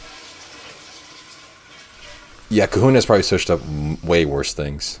suck. Yeah, Kahuna's probably searched up way worse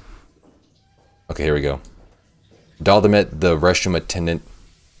things. Okay, here we go. Daldameht, the restroom attendant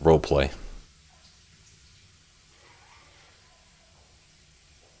roleplay.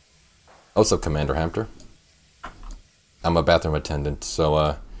 What's up, Commander Hamter? I'm a bathroom attendant,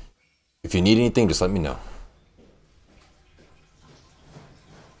 so if you need anything, just let me know.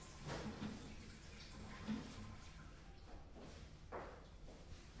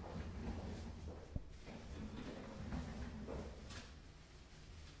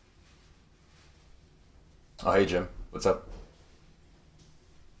 Oh, hey, Jim. What's up?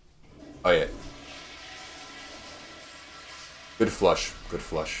 Oh, yeah. Good flush. Good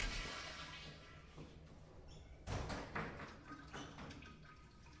flush.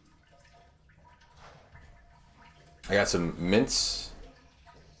 I got some mints.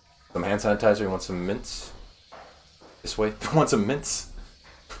 Some hand sanitizer. You want some mints? This way. You want some mints?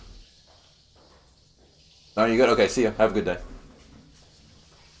 Oh, you good? Okay, see ya. Have a good day.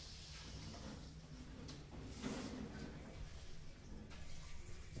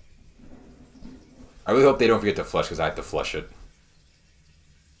 I really hope they don't forget to flush, because I have to flush it.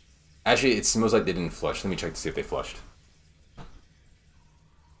 Actually, it smells like they didn't flush. Let me check to see if they flushed.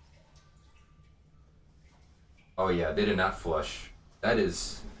 Oh yeah, they did not flush. That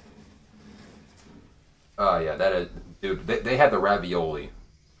is... Oh yeah, that is... Dude, they had the ravioli.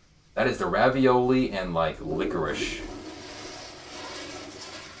 That is the ravioli and, like, licorice.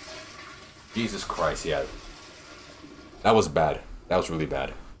 Jesus Christ, yeah. That was bad. That was really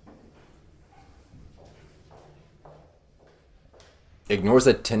bad. Ignores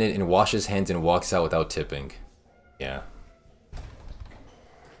the attendant and washes hands and walks out without tipping. Yeah.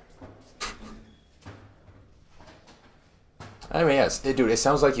 I mean, yes, dude, it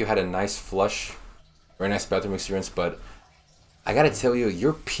sounds like you had a nice flush, very nice bathroom experience, but I gotta tell you,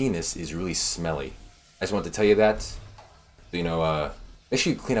 your penis is really smelly. I just wanted to tell you that. So, you know, make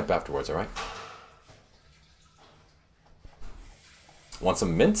sure you clean up afterwards, alright? Want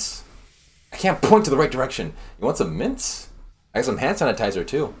some mints? I can't point to the right direction. You want some mints? I got some hand sanitizer,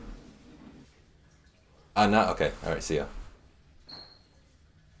 too. No, okay. Alright, see ya.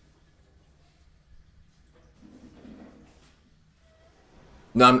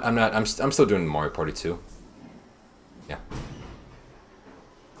 No, I'm not. I'm still doing Mario Party 2. Yeah.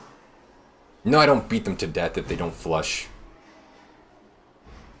 No, I don't beat them to death if they don't flush.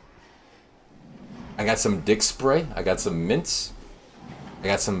 I got some dick spray. I got some mints. I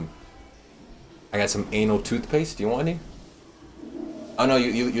got some anal toothpaste. Do you want any? Oh no,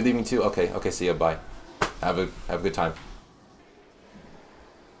 you're leaving too? Okay, okay, see ya, bye. Have a good time.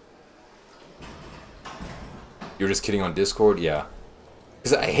 You're just kidding on Discord? Yeah.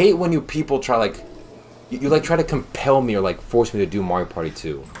 Because I hate when you people try, like... You like, try to compel me or, like, force me to do Mario Party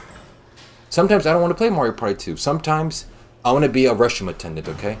 2. Sometimes I don't want to play Mario Party 2. Sometimes I want to be a restroom attendant,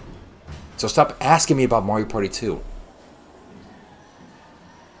 okay? So stop asking me about Mario Party 2.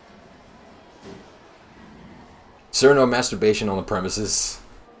 Sir, no masturbation on the premises.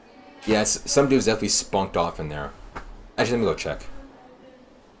 Yes, some dudes definitely spunked off in there. Actually, let me go check.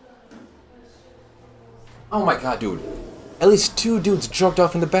 Oh my god, dude. At least 2 dudes jerked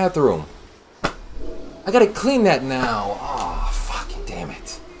off in the bathroom. I gotta clean that now. Oh, fucking damn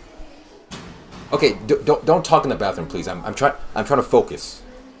it. Okay, don't talk in the bathroom, please. I'm trying to focus.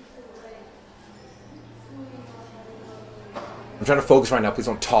 I'm trying to focus right now. Please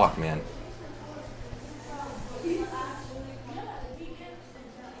don't talk, man.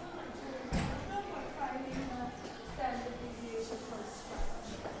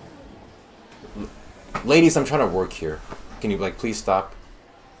 Ladies, I'm trying to work here. Can you, like, please stop?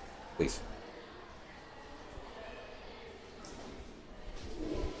 Please.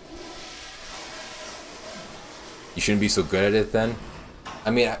 You shouldn't be so good at it, then? I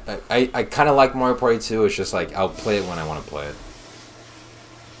mean, I kind of like Mario Party 2. It's just, like, I'll play it when I want to play it.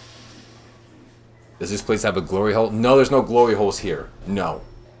 Does this place have a glory hole? No, there's no glory holes here. No.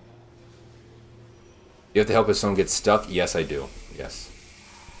 You have to help if someone gets stuck? Yes, I do. Yes.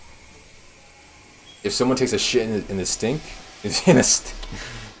 If someone takes a shit in the sink,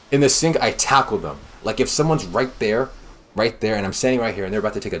 in the sink, I tackle them. Like if someone's right there, and I'm standing right here, and they're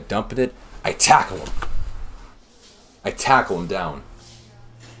about to take a dump in it, I tackle them. I tackle them down.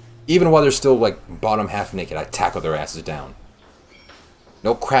 Even while they're still like bottom half naked, I tackle their asses down.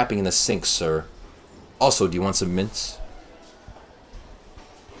 No crapping in the sink, sir. Also, do you want some mints?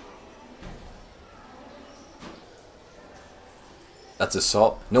 That's a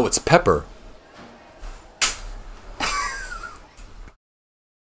salt? No, it's pepper.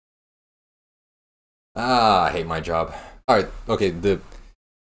 Ah, I hate my job. Alright, okay, the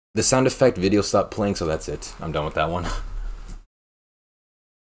sound effect video stopped playing, so that's it. I'm done with that one.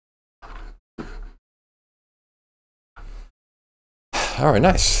 Alright,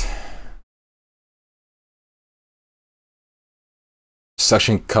 nice.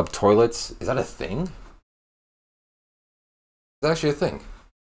 Suction cup toilets? Is that a thing? Is that actually a thing?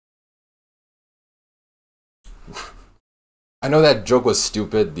 I know that joke was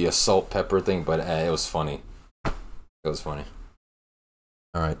stupid, the salt pepper thing, but it was funny. It was funny.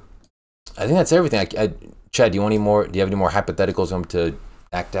 Alright. I think that's everything. Chad, do you want any more? Do you have any more hypotheticals to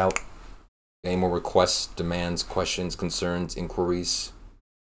act out? Any more requests, demands, questions, concerns, inquiries?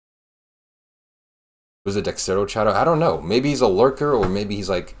 Was it Dexero chatter? I don't know. Maybe he's a lurker, or maybe he's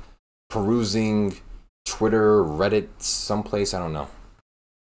like perusing Twitter, Reddit, someplace. I don't know.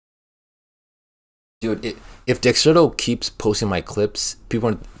 Dude, if Dexero keeps posting my clips, people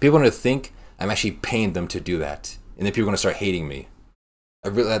are gonna think I'm actually paying them to do that, and then people are gonna start hating me.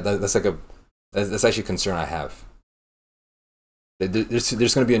 That's actually a concern I have.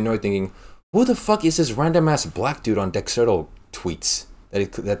 There's gonna be annoyed thinking, who the fuck is this random ass black dude on Dexero tweets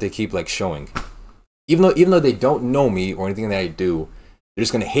that they keep like showing? Even though they don't know me or anything that I do, they're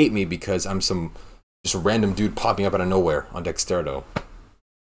just gonna hate me because I'm some just a random dude popping up out of nowhere on Dexerto.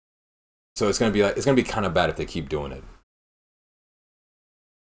 So it's gonna be kind of bad if they keep doing it.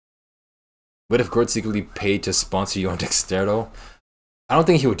 What if Gord secretly paid to sponsor you on Dexerto? I don't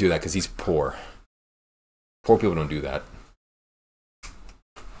think he would do that because he's poor. Poor people don't do that.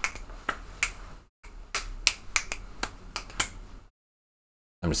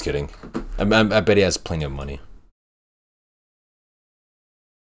 I'm just kidding. I bet he has plenty of money.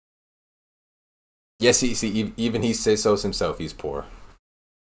 Yes, even he says so himself. He's poor.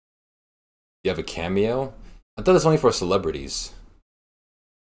 You have a cameo? I thought it's only for celebrities.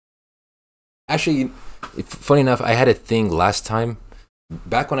 Actually, funny enough, I had a thing last time.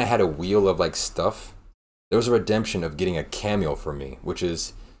 Back when I had a wheel of like stuff, there was a redemption of getting a cameo for me, which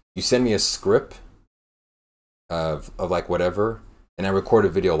is you send me a script of like whatever, and I record a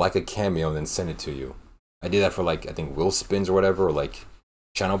video like a cameo and then send it to you. I did that for like, I think Will Spins or whatever, or like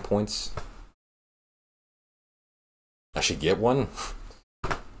channel points. I should get one.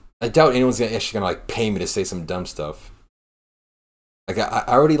 I doubt anyone's actually gonna like pay me to say some dumb stuff. Like I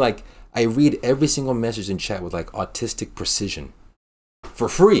already like, I read every single message in chat with like autistic precision. For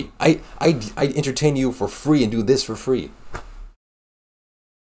free. I entertain you for free and do this for free.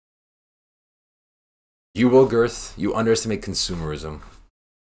 You will, Girth. You underestimate consumerism.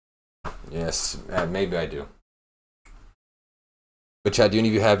 Yes, maybe I do. But Chad, do any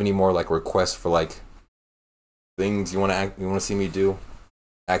of you have any more like requests for like things you want to see me do?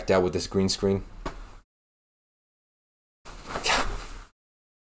 Act out with this green screen?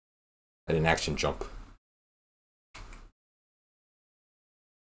 I did an action jump.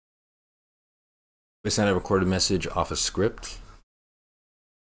 We sent a recorded message off a script.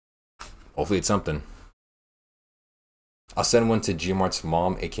 Hopefully it's something. I'll send one to Gmart's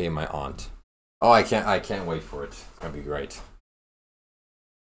mom, aka my aunt. Oh, I can't wait for it. It's gonna be great.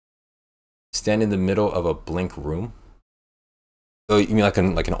 Stand in the middle of a blink room. So you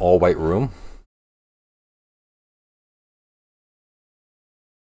mean like an all white room?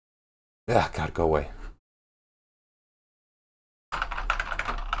 Yeah, God, go away.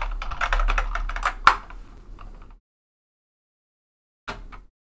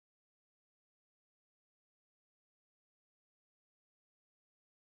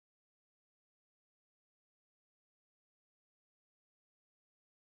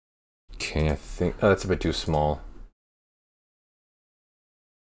 Okay, I think that's a bit too small.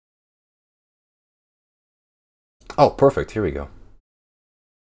 Oh, perfect. Here we go.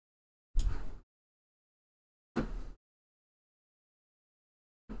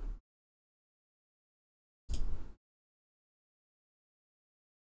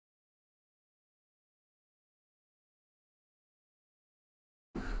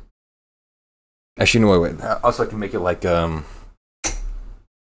 Actually, no, wait. Also, I can make it like Let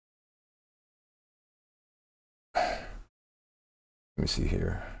me see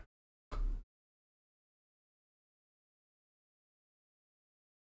here.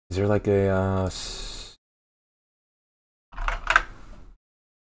 Is there like a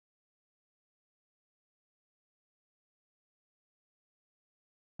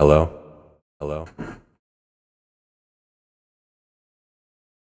Hello? Hello?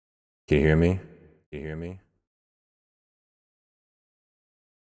 Can you hear me? Can you hear me?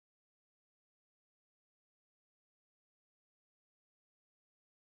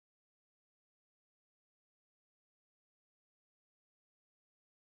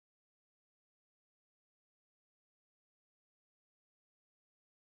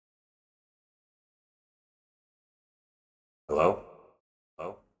 Hello?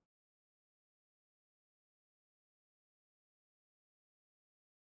 Hello?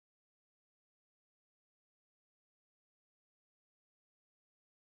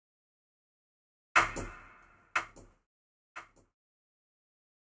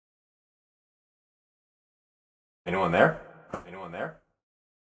 Anyone there? Anyone there?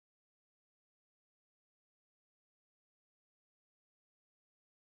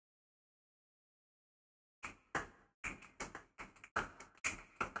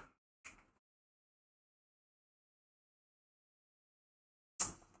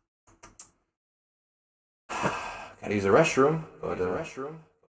 Gotta use the restroom, but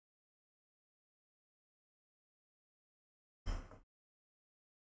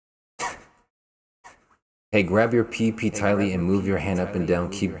hey, grab your pee tightly and move your hand up and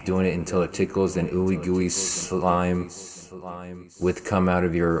down. Keep doing it until it tickles and ooey gooey slime with come out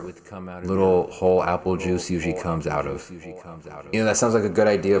of your little whole apple juice usually comes out of. You know, that sounds like a good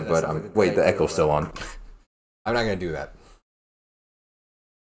idea, but wait, the echo's still on. I'm not gonna do that.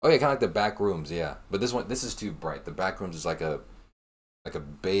 Oh yeah, kind of like the back rooms, yeah. But this is too bright. The back rooms is like a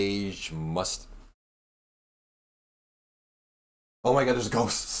beige must. Oh my god, there's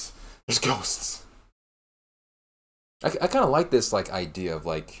ghosts. There's ghosts. I kind of like this like idea of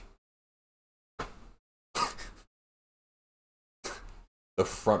like the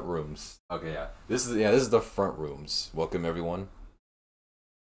front rooms. Okay, yeah. This is the front rooms. Welcome everyone.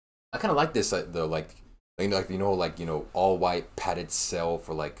 I kind of like this all white padded cell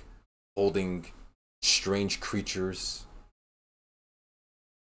for like holding strange creatures.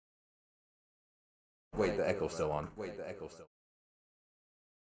 Wait, the echo's still on.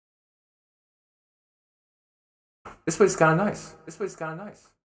 This place is kind of nice.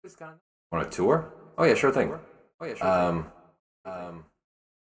 Want a tour? Oh yeah, sure thing.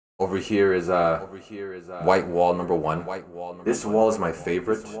 Over here is white wall number 1. This wall is my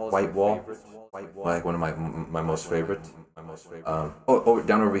favorite. White wall. Like one of my most favorite.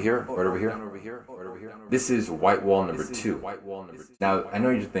 Down over here. Right over here. This is white wall number 2. Now I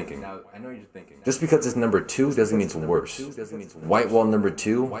know you're thinking. Just because it's number 2 doesn't mean it's worse. White wall number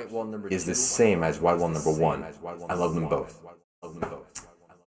 2 is the same as white wall number 1. I love them both.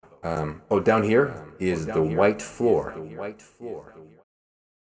 Down here is the white floor.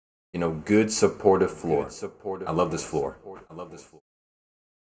 You know, good supportive floor. I love this floor.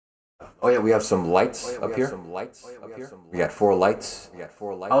 Oh yeah, we have some lights up here. We got 4 lights.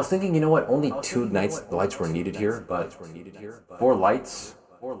 I was thinking, you know what? Only 2 lights were needed here, but 4 lights,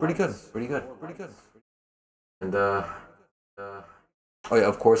 pretty good. And oh yeah,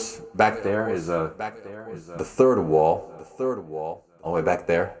 of course, back there is the 3rd wall. All the way back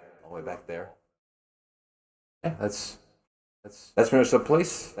there. Yeah, that's pretty much the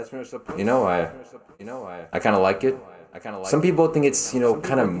place. You know, I kind of like it. Some people think it's, you know,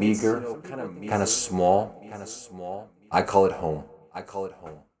 kind of meager, kind of small. I call it home.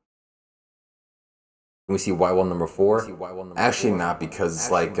 Can we see white wall number 4? Actually not, because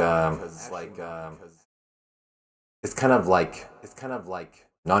it's like it's kind of like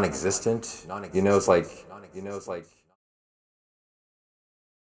non-existent. You know, it's like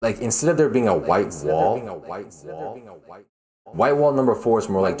instead of there being a white wall, white wall number 4 is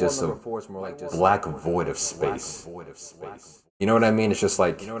more like just a black void of space. You know what I mean? It's just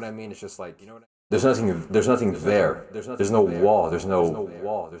like there's nothing there. There's no wall. There's no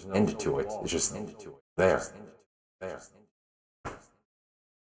end to it. It's just there.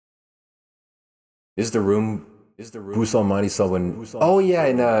 This is the room Bruce Almighty saw when. Oh yeah,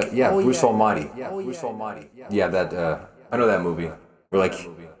 and Bruce Almighty. Yeah, that I know that movie. Where like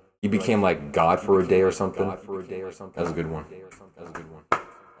he became like God for a day or something. That was a good one.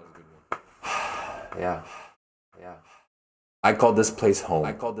 Yeah. I call this place home.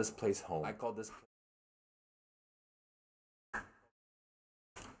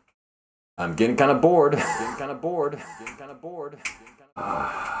 I'm getting kind of bored.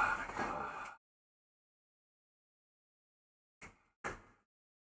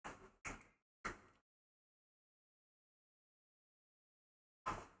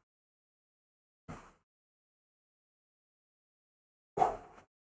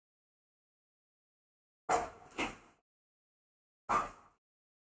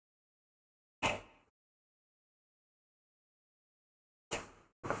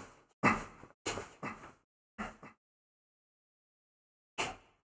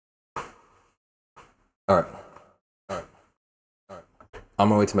 All right. On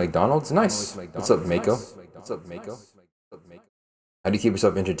my way to McDonald's. Nice. What's up, Mako? How do you keep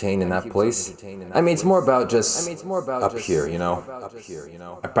yourself entertained in that place? I mean, it's more about just up here, you know.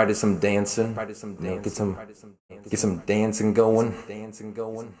 I practice some dancing. Get some dancing going.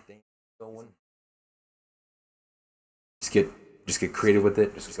 Just get creative with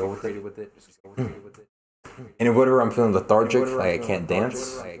it. Just go with it. And whatever I'm feeling lethargic, like I can't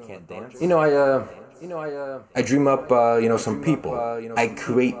dance. You know, I dream up, you know, some people. I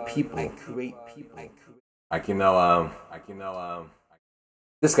create people. I can now,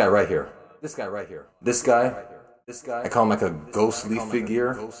 this guy right here. This guy, I call him like a ghostly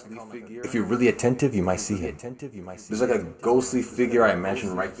figure. If you're really attentive, you might see him. There's like a ghostly figure I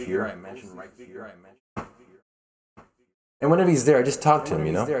imagine right here. And whenever he's there, I just talk to him,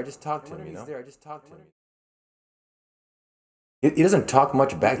 you know? He doesn't talk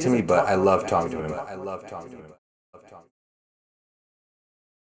much back to me, but I love talking to him.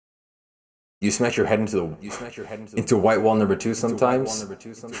 You smash your head into white wall number 2 sometimes?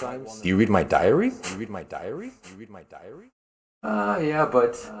 Do you read my diary? Yeah,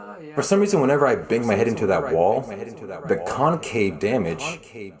 but for some reason, whenever I bang my head into that wall, the concave damage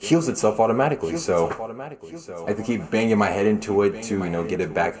heals itself automatically. So I have to keep banging my head into it to, you know, get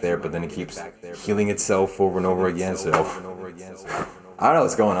it back there, but then it keeps healing itself over and over again. So I don't know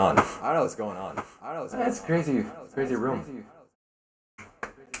what's going on. That's crazy room.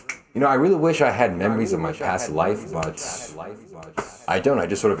 You know, I really wish I had memories of my past life, but I don't. I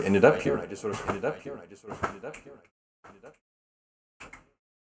just sort of ended up here.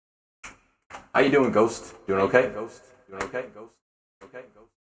 How you doing, Ghost? Doing okay?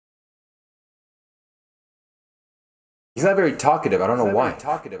 He's not very talkative. I don't know why.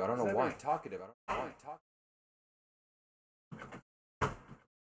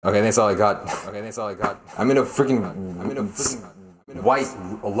 Okay, that's all I got. I'm in a freaking white,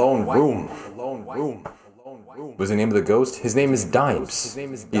 alone room. What's the name of the ghost? His name is Dimes.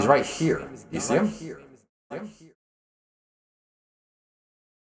 He's right here. You see him?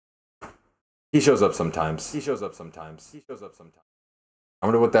 He shows up sometimes. I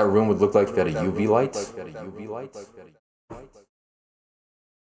wonder what that room would look like if it had a UV light.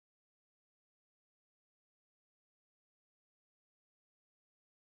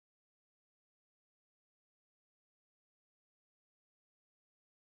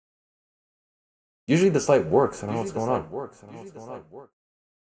 Usually this light works. I don't know what's going on.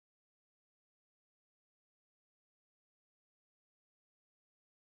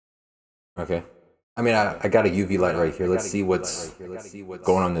 Okay. I mean, I got a UV light right here. Let's see what's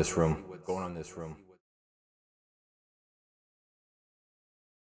going on in this room.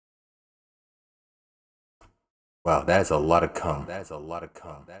 Wow, that is a lot of cum.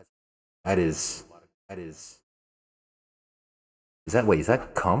 That is. Is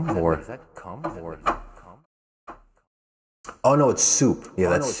that cum or? Oh no, it's soup. Yeah,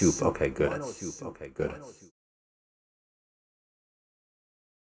 that's soup. Okay, good.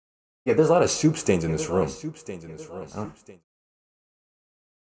 Yeah, there's a lot of soup stains in this room.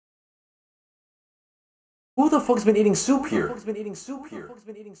 Who the fuck's been eating soup here?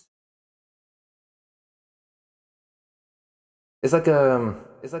 It's like a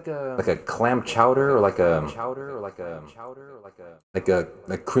clam chowder or like a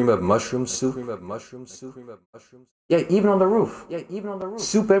cream of mushroom soup. Yeah, even on the roof.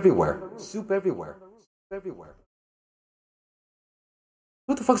 Soup everywhere.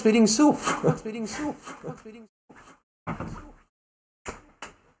 Who the fuck's been eating soup?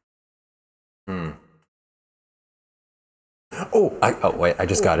 Oh, wait, I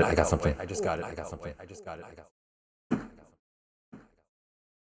just got it. I got something.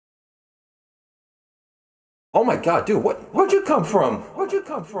 Oh my god, dude, where'd you come from?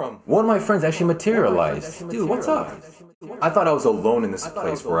 One of my friends actually materialized. Dude, what's up? I thought I was alone in this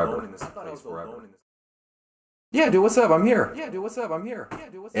place forever. Yeah, dude, what's up? I'm here. Yeah, dude,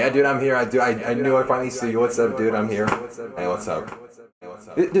 I'm here. I knew I'd finally see you. What's up, dude? I'm here. Hey, what's up?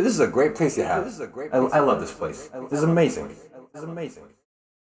 Dude, this is a great place to have. I love this place. This is amazing.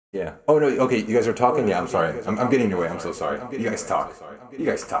 Yeah. Oh, no, okay, you guys are talking? Yeah, I'm sorry. I'm getting in your way. I'm so sorry. You guys talk.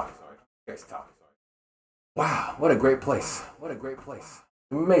 Wow, what a great place.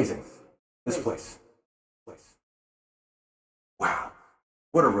 Amazing. This place. Wow.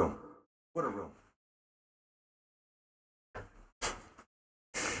 What a room.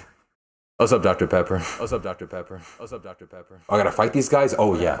 What's up, Dr. Pepper? Oh, I gotta fight these guys?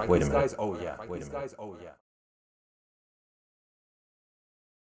 Oh, yeah. Wait a minute. Oh,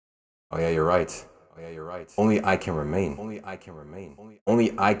 yeah, you're right. Only I can remain. Only I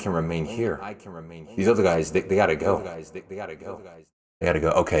can remain here. These other guys, they gotta go.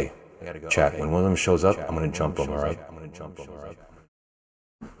 Okay. Chat, when one of them shows up, I'm gonna jump them, alright?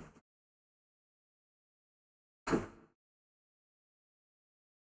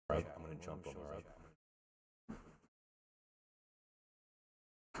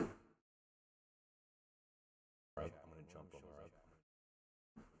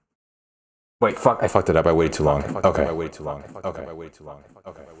 Wait, fuck, I fucked it up. I waited too long. Okay.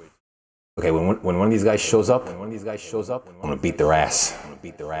 Okay, when one of these guys shows up, I'm gonna beat their ass.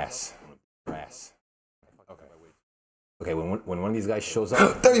 Okay, when one of these guys shows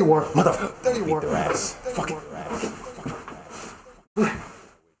up, there you are, motherfucker. Beat their ass. Fuck it.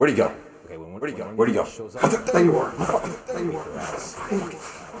 Where'd he go? There you are, motherfucker. There you are.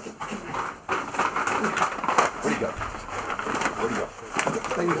 Where'd he go?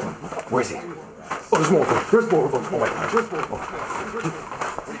 Where is he? Oh, there's more of them. There's more of them. Oh my god. There's more of them.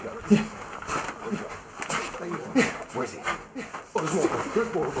 Where is he? Oh, there's more of them.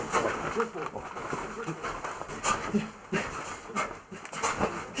 There's more of them. Oh my god. There's more of them.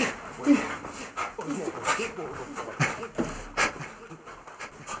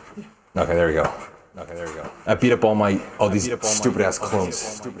 Okay, there we go. Okay, there we go. I beat up all these stupid ass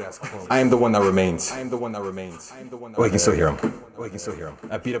clones. I am the one that remains. Oh, you can still hear him.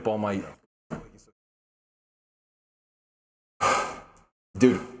 I beat up all my.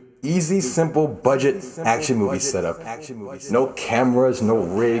 Dude, easy, simple, budget action movie setup. No cameras, no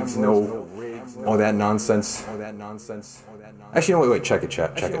rigs, no all that nonsense. Actually, no, wait, check it,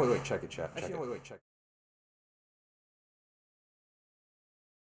 chat. Check it.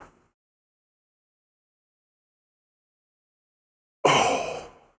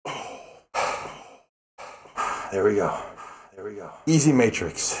 There we go. Easy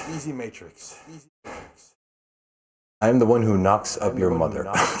Matrix. I am the one who knocks up your mother.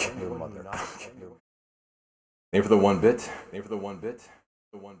 Name for the one bit.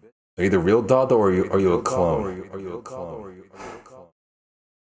 Are you the real Dalda or are you a clone?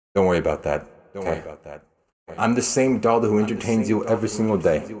 Don't worry about that. Okay. I'm the same Dalda who entertains you every single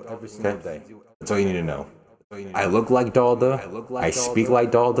day. Okay? That's all you need to know. I look like Dalda, I speak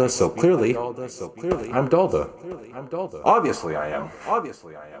like Dalda, so clearly, I'm Dalda. Obviously I am.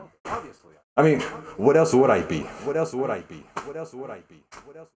 I mean, what else would I be?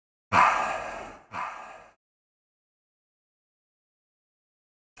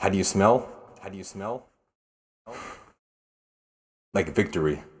 How do you smell? Like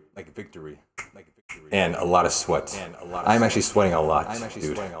victory. And a lot of sweat. I'm actually sweating a lot,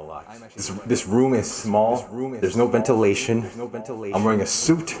 dude. This room is small. There's no ventilation. I'm wearing a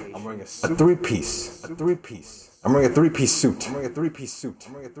suit. A three-piece. I'm wearing a three-piece suit.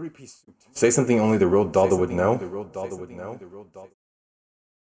 Say something only the real Dalda would know.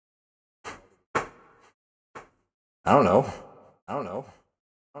 I don't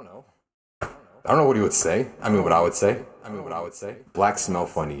know what he would say. I mean, what I would say. Black smell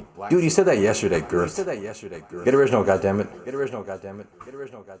funny. Dude, you said that yesterday, Girth. Get original, goddammit.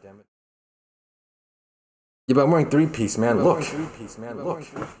 Yeah, but I'm wearing three-piece, man. Look.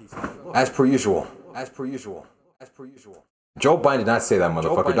 As per usual. Joe Biden did not say that,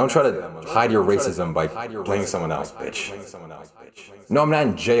 motherfucker. Don't try to hide your racism by blaming someone else, bitch. No, I'm not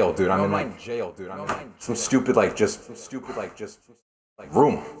in jail, dude. I'm in like some stupid, like, just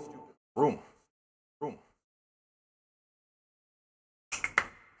room.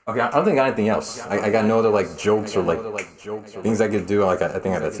 Okay, I don't think I got anything else. I got no other like jokes or like things I could do. Like I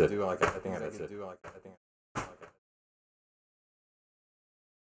think that's it.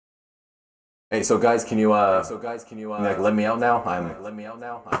 Hey, so guys, can you like let me out now?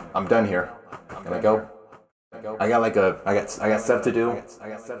 I'm done here. Can I go? I got stuff to do.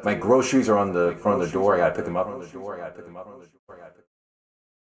 My groceries are on the front of the door. I gotta pick them up.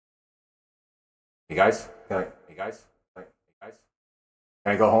 You guys?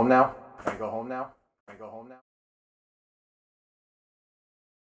 Can I go home now?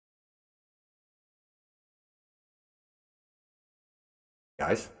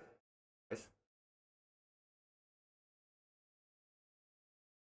 Guys?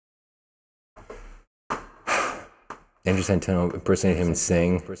 Andrew Santino impersonated him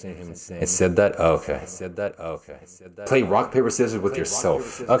saying, it said that? Oh, okay. Play rock, paper, scissors with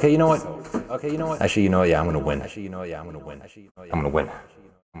yourself. Okay, you know what? Actually, you know what? Yeah, I'm gonna win. I'm gonna win.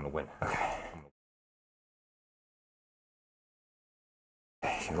 Okay.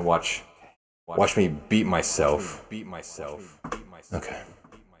 You're gonna watch me beat myself. Okay.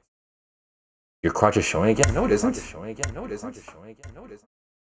 Your crotch is showing again? No, it isn't.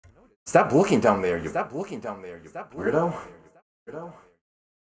 Stop looking down there, you weirdo.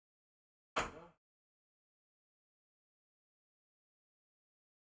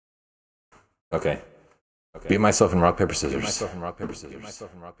 Okay. Beat myself in rock, paper, scissors.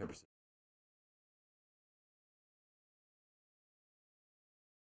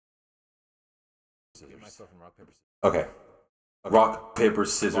 Okay. Rock, paper,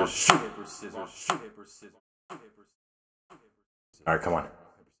 scissors, shoot. Alright, come on.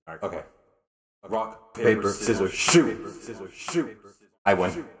 Okay. Rock, paper, scissors, shoot. I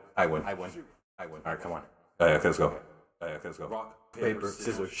win. Alright, come on. Okay, let's go. Rock, paper,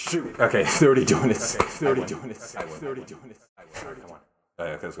 scissors, shoot. Okay, they're already doing it. Alright, come on.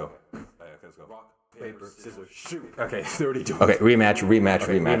 Okay, let's go. Rock, paper, scissors, shoot. Okay, they're already doing it. Okay, rematch.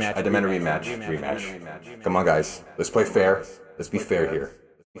 I demand a rematch. Come on, guys. Let's play fair. Let's be fair here.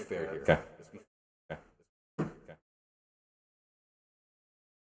 Okay.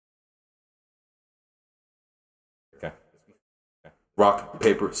 Rock,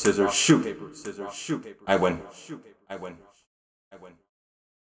 paper, scissors, shoot. I win.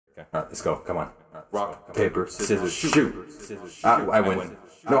 Okay, alright, let's go. Come on. Rock, paper, scissors, shoot. I win.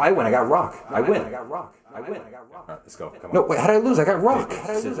 No, I win. I got rock. I win. Alright, let's go. Come on. No, wait, how did I lose? I got rock.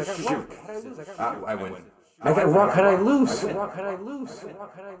 I win. I got rock. How did I lose?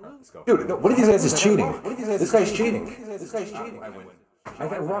 Dude, no, what are these guys is cheating? This guy's cheating. I win. I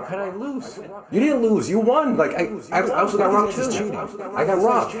got rock. How did I lose? You didn't lose. You won. Like I also got rock too. I got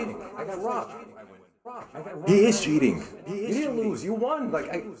rock. He is cheating. You didn't lose. You won. Like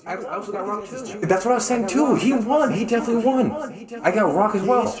I also got rock too. That's what I was saying too. He won. He definitely won. I got rock as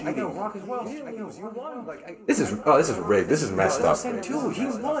well. This is rigged. This is messed up. He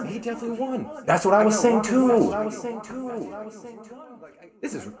won. He definitely won. That's what I was saying too.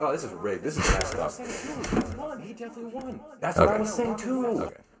 This is rigged. This is messed up. He definitely won. That's what I was saying too.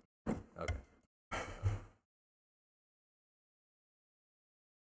 Okay.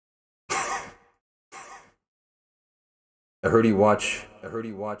 I heard you watch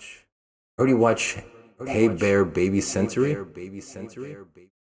Hey Bear Baby Sensory?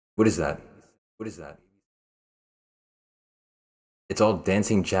 What is that? It's all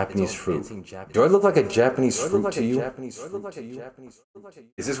dancing Japanese fruit. Do I look like a Japanese fruit to you?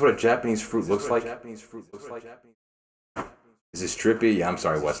 Is this what a Japanese fruit looks like? Is this trippy? Yeah, I'm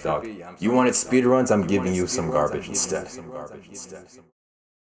sorry, West Dog. You wanted speedruns? I'm giving you some garbage instead.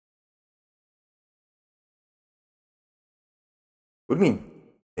 What do you mean?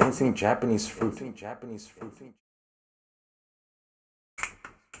 Dancing Japanese fruit?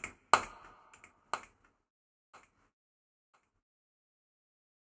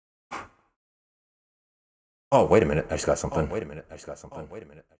 Oh, wait a minute. I just got something.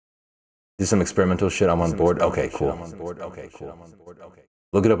 This is some experimental shit. I'm on board. Okay, cool.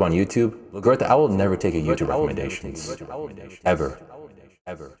 Look it up on YouTube. Garth, I will never take a YouTube recommendations. Ever.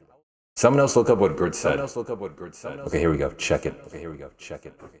 Someone else look up what Gert said. Okay, here we go. Check it.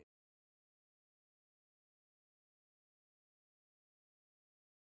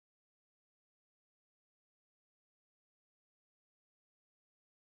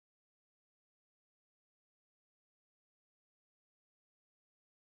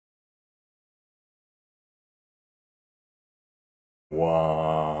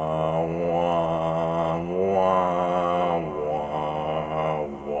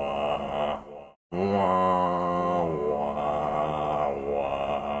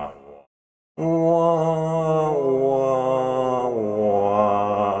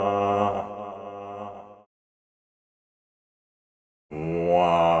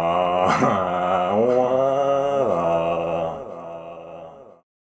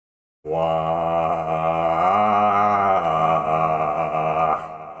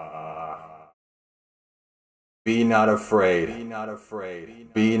 Be not afraid.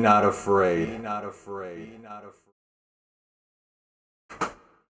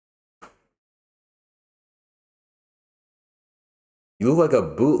 You look like a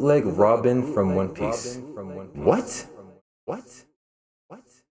bootleg Robin from One Piece. What? What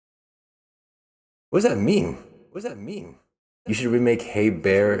does that mean? You should remake Hey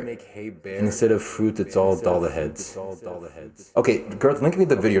Bear. Instead of fruit, it's all Daldaheads. Okay, Garth, link me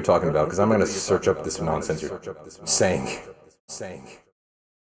the video you're talking about, because I'm going to search up this nonsense you're saying.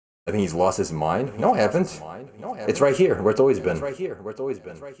 I think he's lost his mind. No, I haven't. It's right here, where it's always been.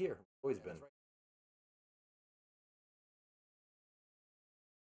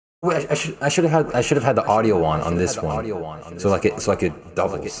 Wait, I should have had the audio on this one. So like it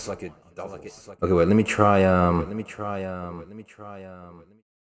doubles. Okay, wait, let me try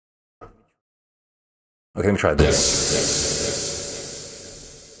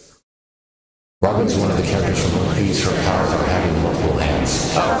this. Robin's one of the characters from One Piece. Her powers are having multiple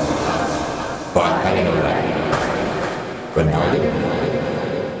hands. Oh. But I didn't know that. But now I do.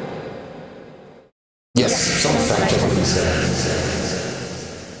 Yes, some fact checking he said.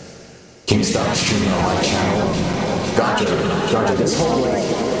 Can you stop streaming on my channel? Gotcha, this whole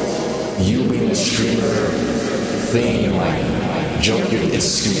you being a streamer thing and like joke, it's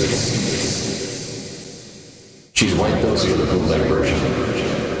stupid. She's white though, so you're the bootleg version.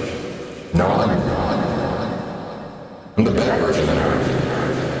 No, I'm the better version than her.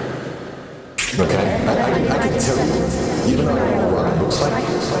 Okay? I can tell you, even though I don't know what it looks like,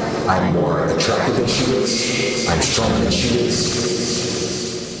 I'm more attractive than she is, I'm stronger than she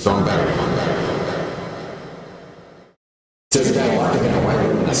is, so I'm better. Doesn't that want to be a white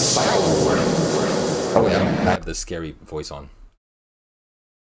woman a cycle war? Oh wait, I have the scary voice on.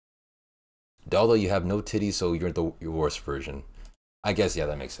 Dalda, you have no titties, so you're your worst version. I guess, yeah,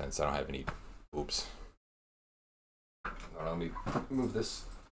 that makes sense. I don't have any boobs. Hold on, let me move this.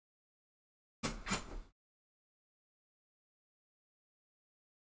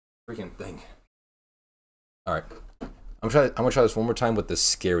 Freaking thing. Alright. I'm gonna try this one more time with the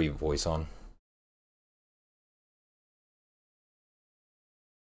scary voice on.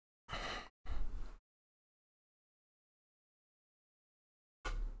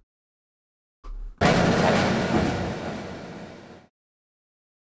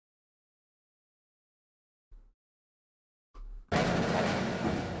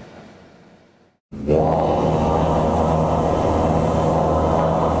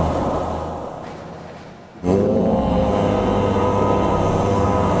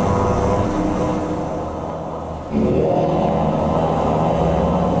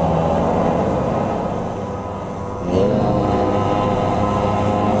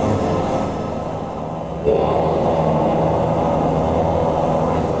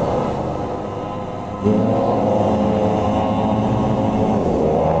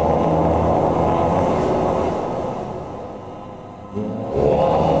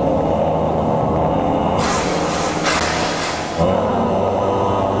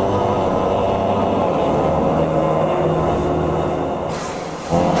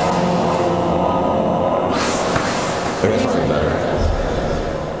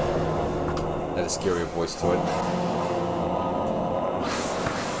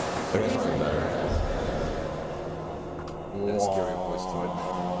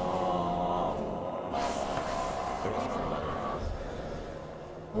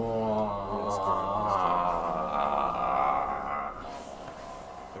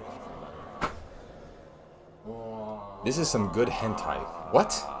 This is some good hentai. What?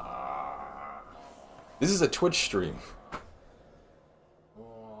 This is a Twitch stream.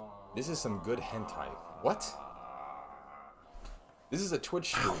 This is some good hentai. What? This is a Twitch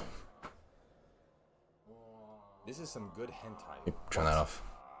stream. This is some good hentai. Turn that off.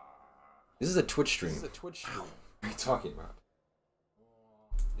 This is a Twitch stream. This is a Twitch stream. What are you talking about?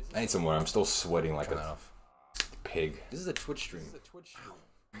 I need some water. I'm still sweating like a pig. This is a Twitch stream. What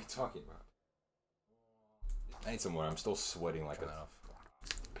are you talking about? I need some water. I'm still sweating like a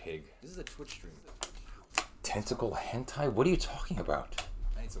pig. This is a Twitch stream. Tentacle hentai? What are you talking about?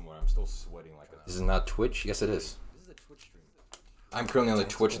 I need some water. I'm still sweating like a... This is not Twitch? Yes, it is. This is a Twitch stream. I'm currently on the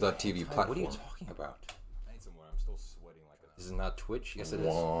Twitch.tv platform. What are you talking about? I need some water. I'm still sweating like a... This is not Twitch? Yes, it is.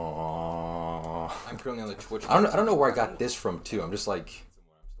 I'm currently on the Twitch. I don't know where I got this from too. I'm just like...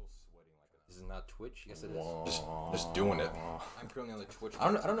 This is not Twitch? Yes, it is. Just doing it. I'm currently on the Twitch.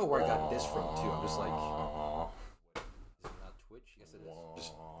 I don't know where I got this from too. I'm just like... This is not Twitch? Yes, it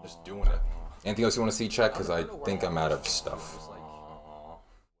is. Just doing it. Anything else you want to see, chat? Because I think I'm out of stuff.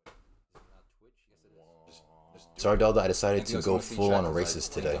 Sorry, Dalda, I decided to go full on a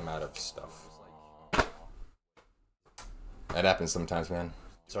racist today. I'm out of stuff. That happens sometimes, man.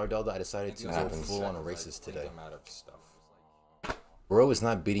 Sorry, Dalda, I decided to go full on a racist today. I'm out of stuff. Bro is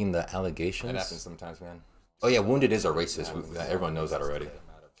not beating the allegations. That happens sometimes, man. Oh yeah, Wounded is a racist. Everyone knows that already.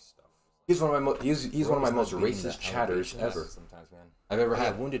 He's one of my most racist chatters ever. I've ever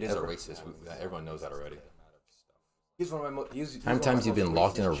had. Wounded is a racist. Everyone knows that already. He's one of my most. How many times you've been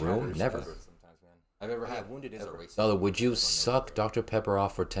locked in a room? Never. I've ever had. Wounded is a racist. Dalda, would you suck Dr. Pepper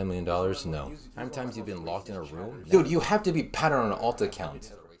off for $10 million? No. How many times you've been locked in a room? Dude, you have to be patterned on an alt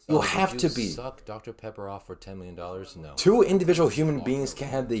account. You have to be. Suck Dr. Pepper off for $10 million? No. Two individual human beings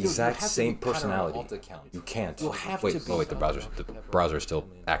can't have the exact same personality. You can't. You have to be. Oh wait, the browser is still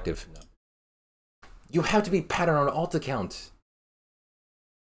active. You have to be patterned on an alt account.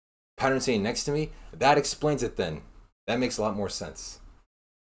 Pattern saying next to me? That explains it then. That makes a lot more sense.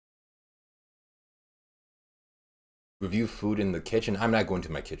 Review food in the kitchen? I'm not going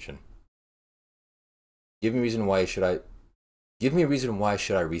to my kitchen. Give me a reason why should I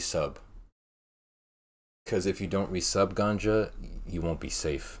resub? Because if you don't resub Ganja, you won't be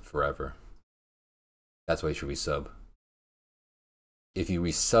safe forever. That's why you should resub. If you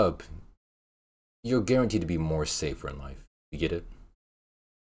resub, you're guaranteed to be more safer in life. You get it?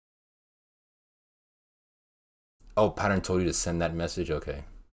 Oh, Pattern told you to send that message? Okay.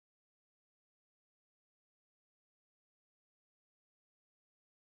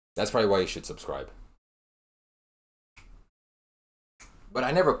 That's probably why you should subscribe. But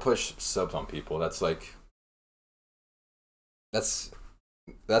I never push subs on people. That's like... That's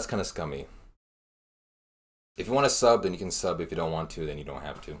kind of scummy. If you want to sub, then you can sub. If you don't want to, then you don't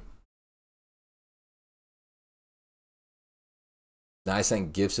have to. Now I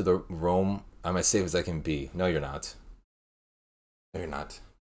sent gifts to the roam. I'm as safe as I can be. No, you're not. No, you're not.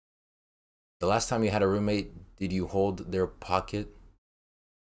 The last time you had a roommate, did you hold their pocket?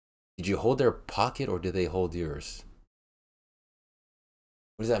 Did you hold their pocket or did they hold yours?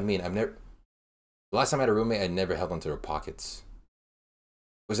 What does that mean? I've never... The last time I had a roommate, I never held onto their pockets.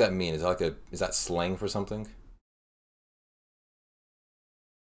 What does that mean? Is that like is that slang for something?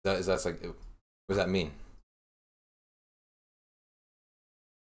 Is that like... What does that mean?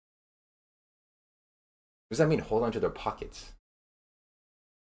 What does that mean, hold onto their pockets?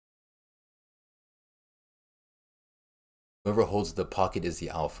 Whoever holds the pocket is the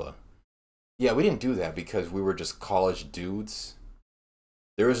alpha. Yeah, we didn't do that because we were just college dudes.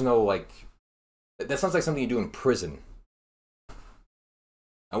 There was no, like... That sounds like something you do in prison.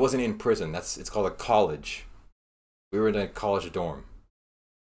 I wasn't in prison. It's called a college. We were in a college dorm.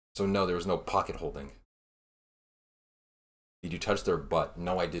 So no, there was no pocket holding. Did you touch their butt?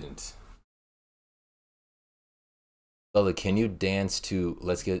 No, I didn't. Dalda, can you dance to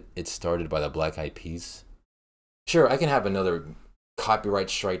Let's Get It Started by the Black Eyed Peas? Sure, I can have another copyright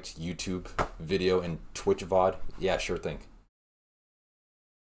strike YouTube video and Twitch VOD. Yeah, sure thing.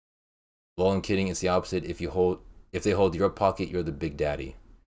 Lol, I'm kidding. It's the opposite. If they hold your pocket, you're the big daddy.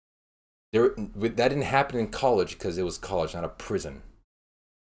 That didn't happen in college because it was college, not a prison.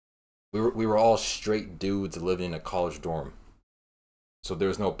 We were all straight dudes living in a college dorm. So there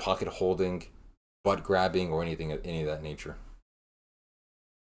was no pocket holding, butt grabbing, or any of that nature.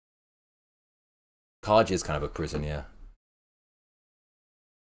 College is kind of a prison, yeah.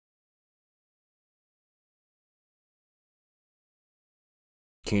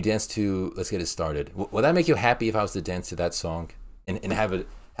 Can you dance to Let's Get It Started? Would that make you happy if I was to dance to that song and have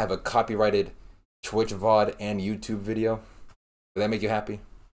a copyrighted Twitch VOD and YouTube video? Would that make you happy?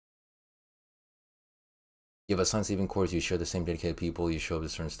 You have a son sleeping quarters, you share the same dedicated people, you show up to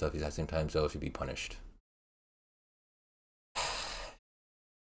certain stuff, at the same time, so if you'd be punished.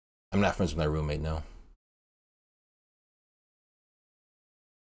 I'm not friends with my roommate, no.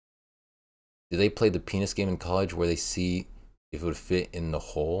 Did they play the penis game in college where they see if it would fit in the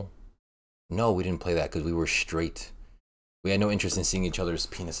hole? No, we didn't play that because we were straight. We had no interest in seeing each other's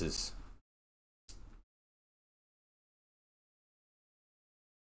penises.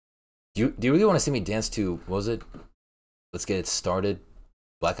 Do you really want to see me dance to, what was it? Let's Get It Started,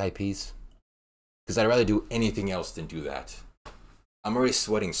 Black Eyed Peas? Because I'd rather do anything else than do that. I'm already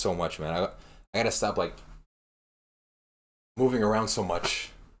sweating so much, man. I gotta stop, like, moving around so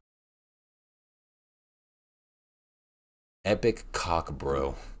much. Epic cock,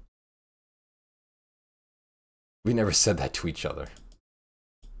 bro. We never said that to each other.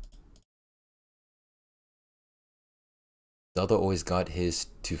 Dalda always got his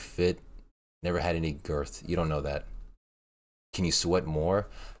to fit, never had any girth. You don't know that. Can you sweat more?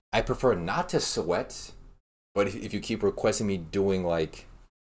 I prefer not to sweat, but if you keep requesting me doing like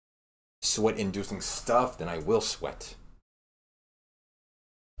sweat-inducing stuff, then I will sweat.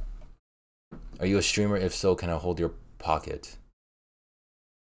 Are you a streamer? If so, can I hold your pocket?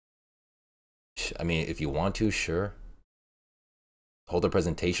 I mean, if you want to, sure. Hold a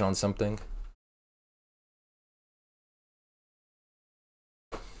presentation on something.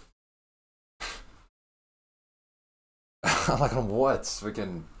 Like on what?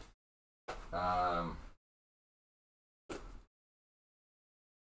 Freaking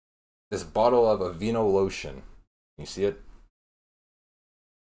this bottle of Aveeno lotion. Can you see it?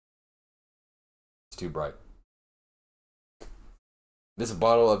 It's too bright. This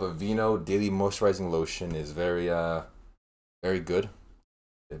bottle of Aveeno daily moisturizing lotion is very good.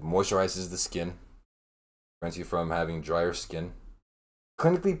 It moisturizes the skin, prevents you from having drier skin.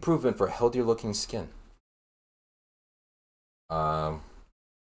 Clinically proven for healthier looking skin.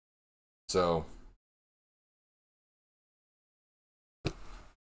 So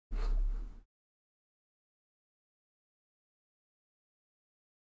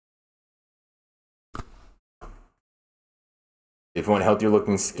if you want healthier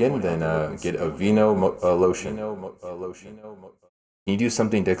looking skin, then get Aveeno lotion. Can you do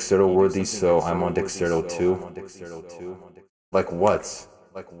something Dexerto worthy so I'm on Dexerto too? Like what?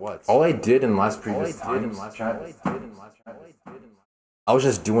 All I did in last previous times, I was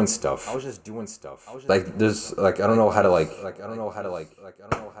just doing stuff. Like there's like I don't know how to like.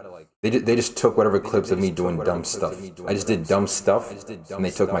 They just took whatever clips of me doing dumb stuff. I just did dumb stuff, and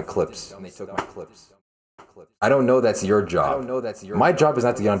they took my clips. I don't know that's your job. My job is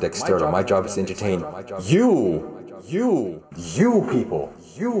not to get on Dexterto. My job is to entertain you people.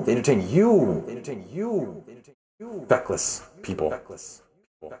 To entertain you. Feckless people.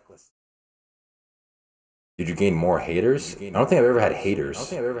 Did you gain more haters? I don't think I've ever had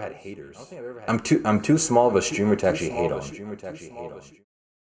haters. I'm too small of a streamer to actually hate on.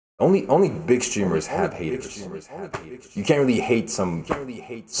 Only big streamers have haters. You can't really hate some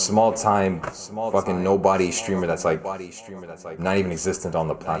small time fucking nobody streamer that's like not even existent on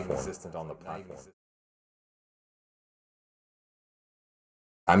the platform.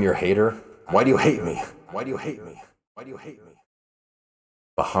 I'm your hater? Why do you hate me? Why do you hate me? Why do you hate me?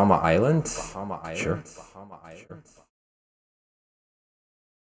 Bahama Island? Sure.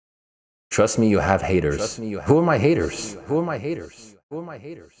 Trust me, you have haters. Who are my haters? Who are my haters? Who are my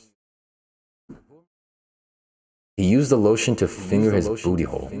haters? He used the lotion to finger his booty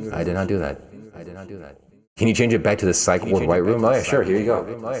hole. I did not do that. I did not do that. Can you change it back to the psych ward white room? Oh yeah, sure, here you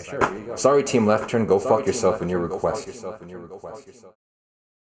go. Sorry, Team Left Turn, go fuck yourself in your request.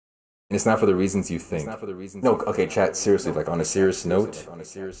 And it's not for the reasons you think. No, okay, chat, seriously, like on a serious note,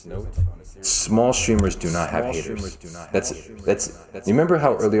 small streamers do not have haters. That's, you remember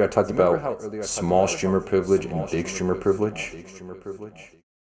how earlier I talked about small streamer privilege and big streamer privilege?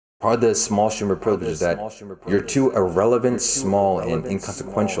 Part of the small streamer privilege is that you're too irrelevant, small, and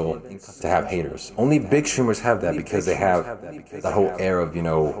inconsequential to have haters. Only big streamers have that because they have that whole air of, you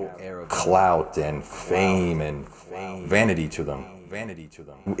know, clout and fame and vanity to them.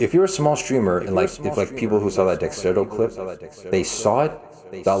 If you're a small streamer, and like if like people who saw that Dexterdo clip, they saw it,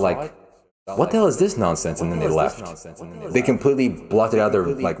 they're like, what the hell is this nonsense? And then they left. They completely blocked it out of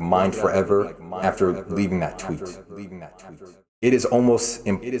their like mind forever after leaving that tweet. It is almost,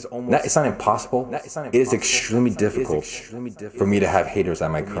 it's not impossible, it is extremely difficult for me to have haters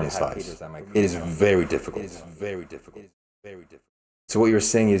at my current size. It is very difficult. So what you're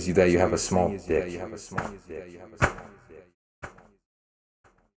saying is that you have a small dick.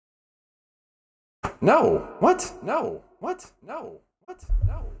 No! What? No! What? No! What?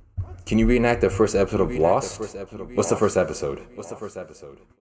 No! Can you reenact the first episode of Lost? What's the first episode?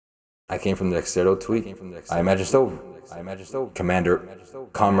 I came from the Dexterdo tweet. I imagine so. Commander,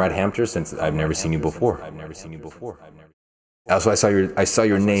 Comrade Hamster, since I've never seen you before. Also, I saw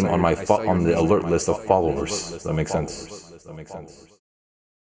your name on the alert list of followers. That makes sense.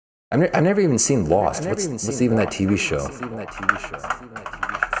 I've never even seen Lost. What's even that TV show?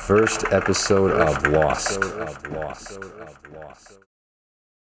 First episode of Lost.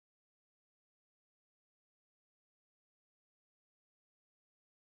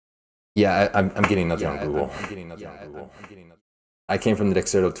 Yeah, I'm getting nothing on Google. I came from the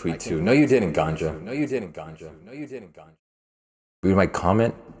Dexterdo tweet too. No, you didn't, Ganja. Read my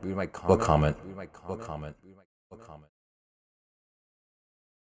comment? What comment?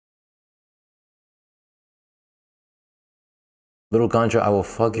 Little Ganja, I will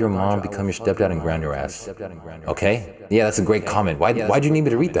fuck your mom, become your stepdad, and grind your ass. Okay? Yeah, that's a great comment. Why'd you need me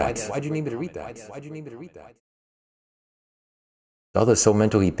to read that? Dalda's so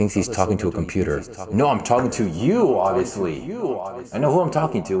mental he thinks he's talking to a computer. No, I'm talking to you, obviously. I know who I'm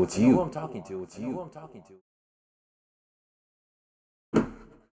talking to. It's you.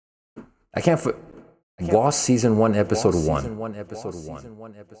 I can't. Lost Season 1, Episode 1.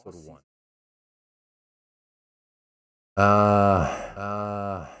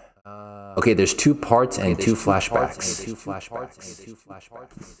 Okay, there's 2 parts and 2 flashbacks.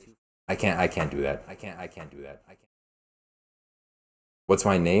 I can't do that. What's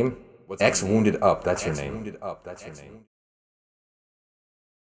my name? X Wounded Up. That's your name.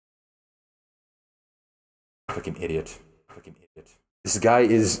 Fucking idiot. This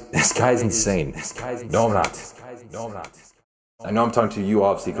guy's insane. No, I'm not. I know I'm talking to you,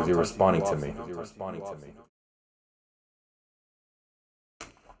 obviously, because you're responding to me.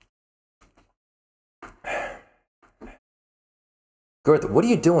 Girth, what are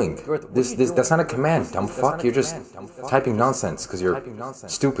you doing? That's not a command, dumb fuck. You're just typing nonsense because you're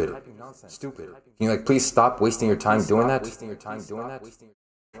stupid. Can you like please stop wasting your time doing that?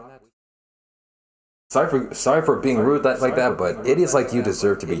 Sorry for being rude like that, but idiots like you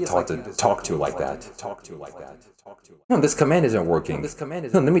deserve to be talk to like that. No, this command isn't working.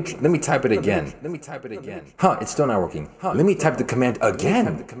 No, let me type it again. Huh, it's still not working. Let me type the command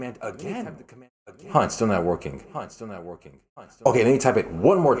again. Huh, it's still not working. Okay, let me type it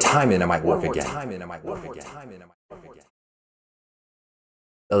one more time and it might work again.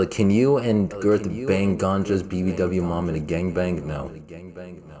 Can you and Girth bang Ganja's BBW mom in a gangbang? No.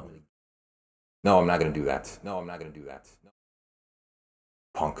 No, I'm not gonna do that.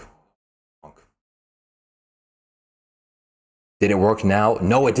 Punk. Did it work now?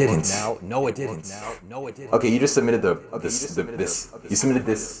 No, it didn't. Okay, you just submitted You submitted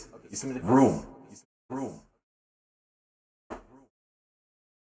this. Room.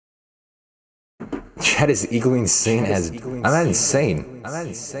 Chat is equally insane as... I'm not insane.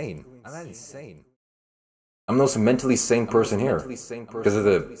 I'm the most mentally sane person here. Because of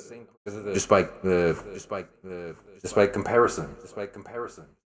the just by comparison.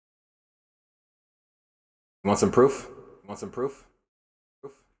 You want some proof?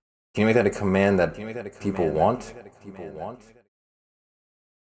 Can you make that a command that people want?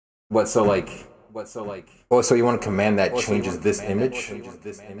 What, so like, oh, so you want a command that changes this image?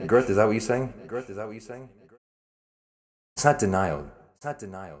 Girth, is that what you're saying? It's not denial.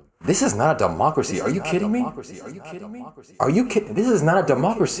 This is not a democracy. Are you kidding me? Are you kidding? This is not a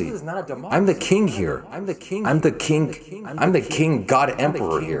democracy. I'm the king here. I'm the king, God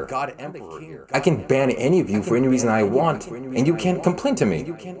Emperor here. I can ban any of you for any reason I want, and you can't complain to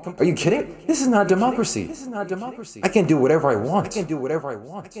me. Are you kidding? This is not a democracy. I can do whatever I want.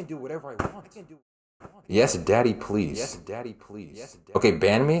 Yes, daddy, please. Okay,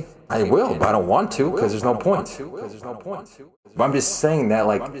 ban me? I will, but I don't want to, because there's no point. But I'm just saying that,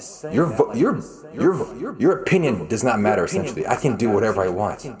 like, your opinion does not matter, essentially. I can do whatever I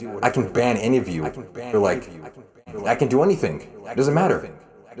want. I can ban any of you. Or, like, I can do anything. It doesn't matter.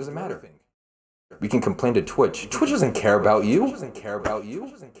 We can complain to Twitch. Twitch doesn't care about you.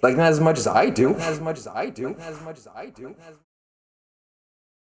 Like, not as much as I do.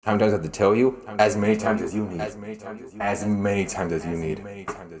 How many times I have to tell you? As many times as you need. As many times as you need.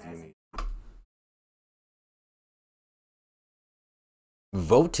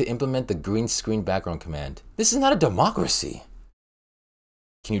 Vote to implement the green screen background command. This is not a democracy.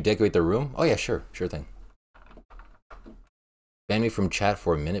 Can you decorate the room? Oh yeah, sure thing. Ban me from chat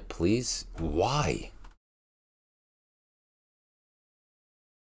for a minute, please. Why?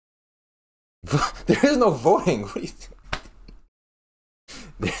 There is no voting. What are you doing?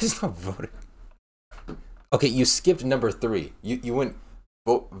 There's no voting. Okay, you skipped number 3. You went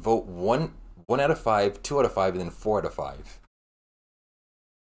vote 1 out of 5, 2 out of 5, and then 4 out of 5.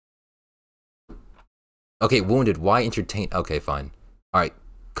 Okay, wounded. Why entertain? Okay, fine. All right,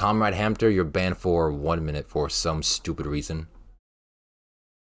 Comrade Hamster, you're banned for 1 minute for some stupid reason.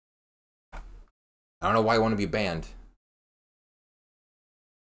 I don't know why you want to be banned.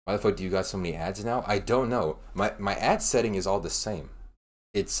 Why the fuck do you got so many ads now? I don't know. My ad setting is all the same.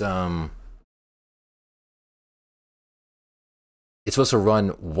 It's supposed to run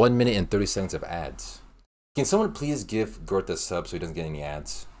 1 minute and 30 seconds of ads. Can someone please give Gert a sub so he doesn't get any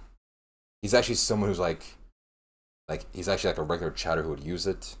ads? He's actually someone who's like he's actually like a regular chatter who would use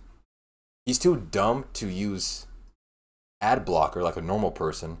it. He's too dumb to use ad blocker like a normal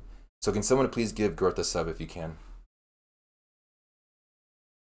person. So can someone please give Gert a sub if you can?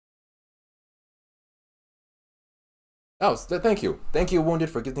 Oh, thank you. Thank you, Wounded,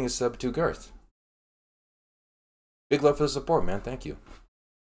 for giving a sub to Girth. Big love for the support, man. Thank you.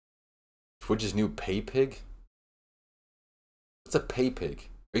 Twitch's new pay pig? What's a pay pig?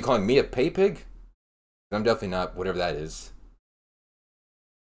 Are you calling me a pay pig? I'm definitely not, whatever that is.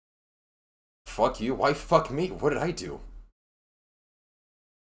 Fuck you. Why fuck me? What did I do?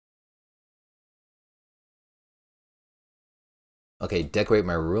 Okay, decorate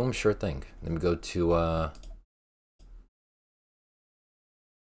my room? Sure thing. Let me go to,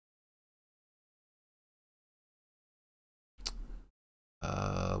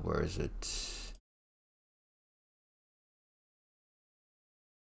 where is it?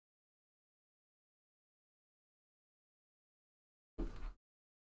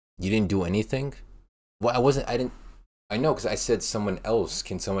 You didn't do anything? Well, I know, because I said someone else.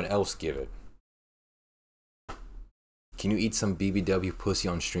 Can someone else give it? Can you eat some BBW pussy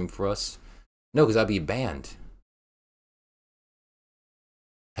on stream for us? No, because I'd be banned.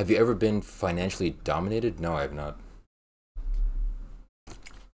 Have you ever been financially dominated? No, I have not.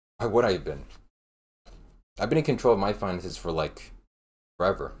 Why would I have been? I've been in control of my finances for like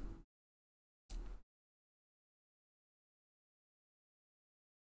forever.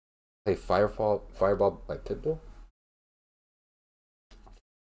 Hey, Fireball by Pitbull?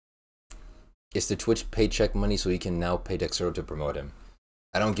 It's the Twitch paycheck money so he can now pay Dexero to promote him.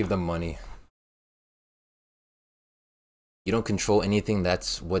 I don't give them money. You don't control anything,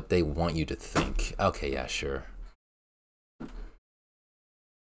 that's what they want you to think. Okay, yeah, sure.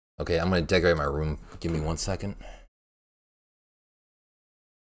 Okay, I'm gonna decorate my room. Give me 1 second.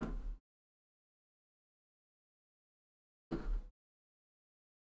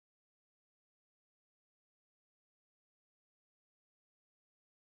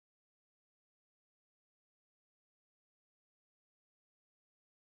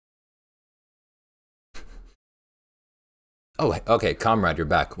 Oh, okay, Comrade, you're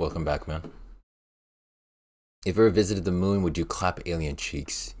back. Welcome back, man. If you ever visited the moon, would you clap alien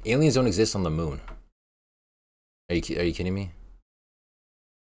cheeks? Aliens don't exist on the moon. Are you kidding me?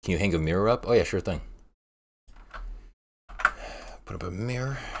 Can you hang a mirror up? Oh yeah, sure thing. Put up a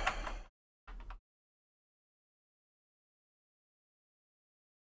mirror.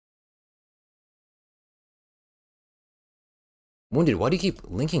 Wounded, why do you keep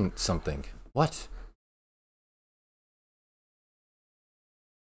linking something? What?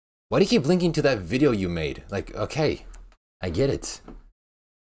 Why do you keep linking to that video you made? Like, okay, I get it.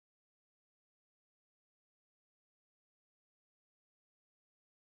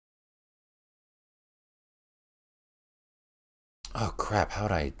 Oh crap,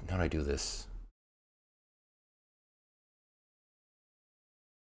 how'd I do this?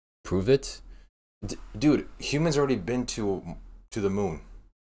 Prove it? Dude, humans already been to the moon.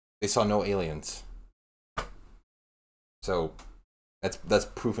 They saw no aliens. So that's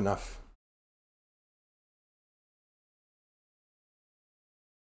proof enough.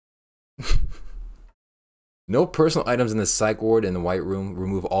 No personal items in the psych ward in the white room.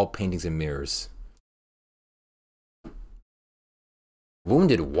 Remove all paintings and mirrors.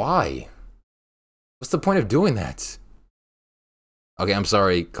 Wounded, why? What's the point of doing that? Okay, I'm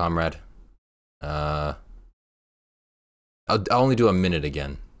sorry, comrade. I'll only do a minute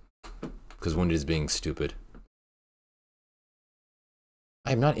again. Because Wounded is being stupid.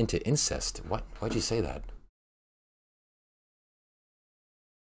 I am not into incest. What? Why'd you say that?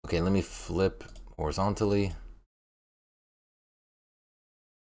 Okay, let me flip horizontally.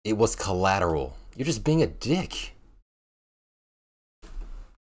 It was collateral. You're just being a dick.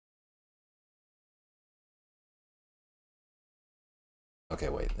 Okay,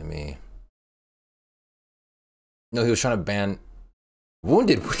 wait, let me... No, he was trying to ban...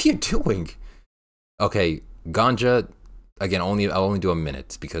 Wounded, what are you doing? Okay, Ganja... Again, I'll only do a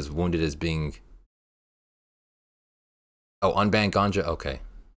minute, because Wounded is being... Oh, unban Ganja? Okay.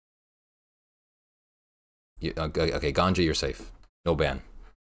 Okay, Ganja, you're safe. No ban.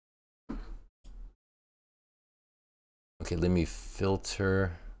 Okay, let me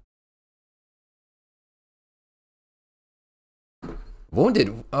filter...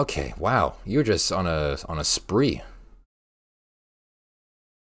 Wounded, okay, wow. You're just on a spree.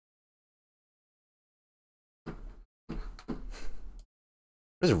 What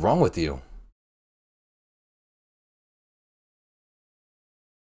is wrong with you?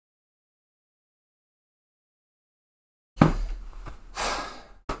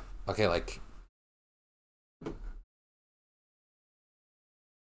 Okay, like...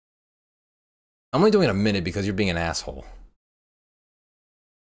 I'm only doing a minute because you're being an asshole.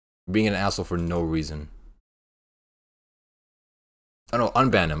 Being an asshole for no reason. Oh no,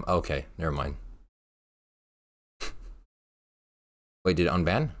 unban him. Okay, never mind. Wait, did it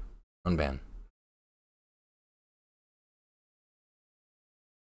unban? Unban.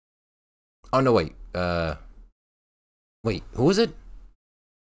 Oh no, wait. Wait, who was it?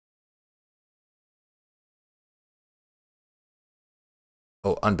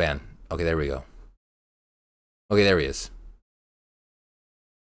 Oh, unban. Okay, there we go. Okay, there he is.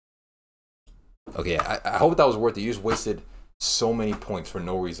 Okay, I hope that was worth it. You just wasted so many points for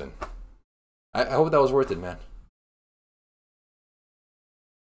no reason. I hope that was worth it, man.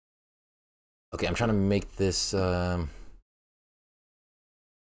 Okay, I'm trying to make this... I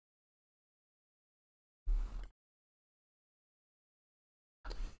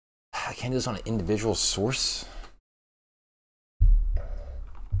can't do this on an individual source.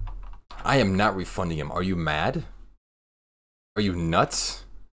 I am not refunding him. Are you mad? Are you nuts?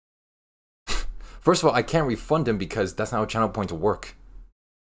 First of all, I can't refund him because that's not how channel points work.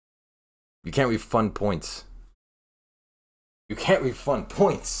 You can't refund points. You can't refund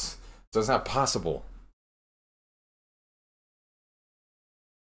points. So it's not possible.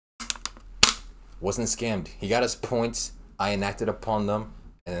 Wasn't scammed. He got his points. I enacted upon them.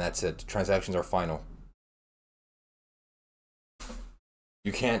 And then that's it. Transactions are final.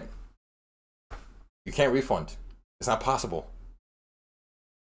 You can't refund. It's not possible.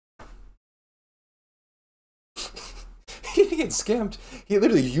 He didn't get scammed. He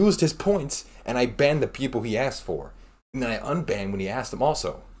literally used his points, and I banned the people he asked for. And then I unbanned when he asked them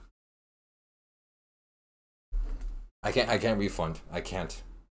also. I can't refund. I can't.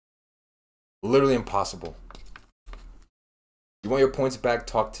 Literally impossible. You want your points back,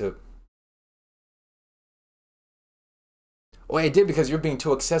 talk to... Oh, I did because you're being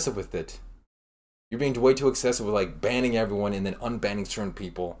too excessive with it. You're being way too excessive with like banning everyone and then unbanning certain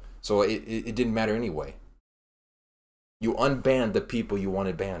people. So it didn't matter anyway. You unbanned the people you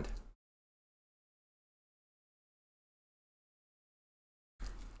wanted banned.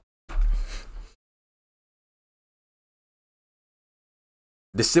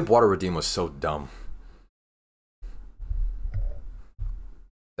 The sip water redeem was so dumb.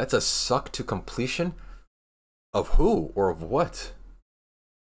 That's a suck to completion? Of who or of what?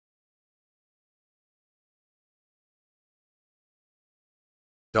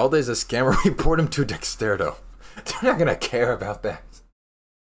 Dalda is a scammer. Report him to Dexterdo. They're not gonna care about that.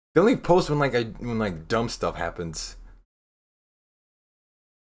 They only post when like dumb stuff happens.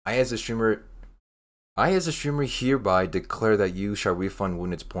 I as a streamer hereby declare that you shall refund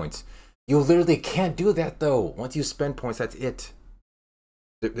Wounded's points. You literally can't do that though. Once you spend points, that's it.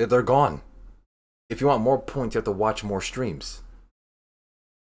 They're gone. If you want more points, you have to watch more streams.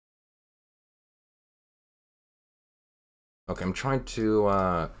 Okay, I'm trying to,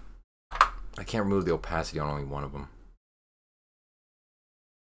 I can't remove the opacity on only one of them.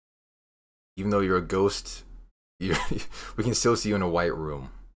 Even though you're a ghost, we can still see you in a white room.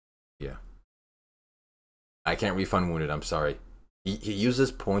 Yeah. I can't refund Wounded, I'm sorry. He used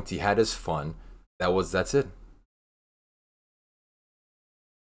his points, he had his fun. That's it.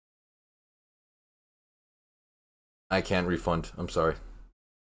 I can't refund, I'm sorry.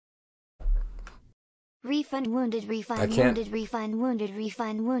 Refund Wounded, refund Wounded, refund Wounded,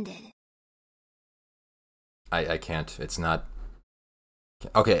 refund Wounded. I can't, it's not.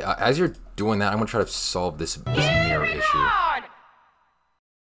 Okay, as you're doing that, I'm gonna try to solve this mirror issue.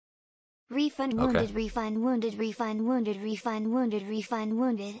 Refund Wounded, okay. Refund Wounded, refund Wounded, refund Wounded, refund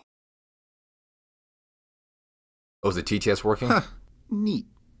Wounded. Oh, is the TTS working? Huh, neat.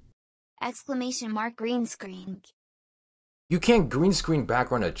 Exclamation mark green screen. You can't green screen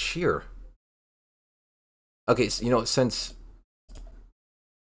background a cheer. Okay, so, you know, since...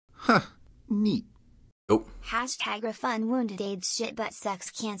 Huh, neat. Oh. Hashtag refund Wounded AIDS shit butt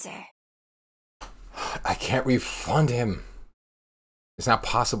sucks cancer. I can't refund him. It's not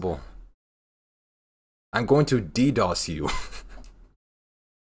possible. I'm going to DDoS you.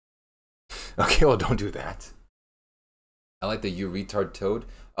 Okay, well, don't do that. I like the you retard toad.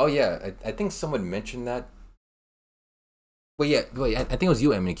 Oh yeah, I think someone mentioned that. Wait, I think it was you,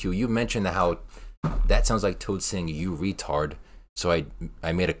 MNQ. You mentioned how that sounds like Toad saying you retard. So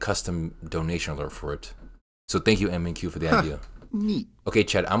I made a custom donation alert for it. So thank you, MNQ, for the idea. Neat. Okay,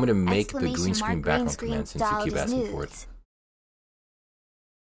 Chad, I'm gonna make the green screen background command since you keep asking for it.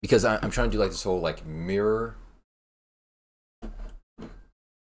 Because I'm trying to do like this whole like mirror.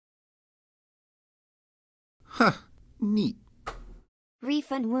 Huh, neat.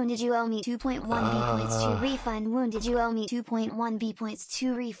 Refund Wounded, you owe me 2.1 B points 2. Refund Wounded, you owe me 2.1 B points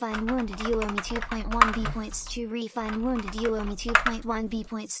 2. Refund Wounded, you owe me 2.1 B points 2. Refund Wounded, you owe me 2.1 B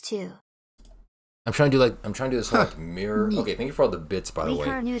points 2. I'm trying to do this whole like mirror. Neat. Okay, thank you for all the bits, by the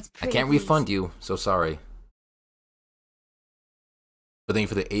way. I can't refund you, so sorry. But thank you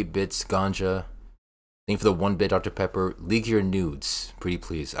for the 8 bits, Ganja. Thank you for the 1 bit, Dr. Pepper. Leak your nudes, pretty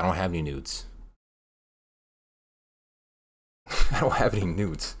please. I don't have any nudes. I don't have any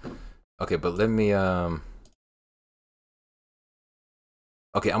nudes. Okay, but let me okay,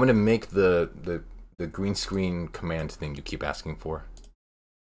 I'm gonna make the green screen command thing you keep asking for.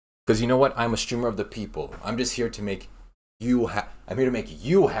 Because you know what? I'm a streamer of the people. I'm just here to make you I'm here to make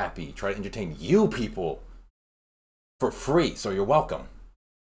you happy. Try to entertain you people for free, so you're welcome.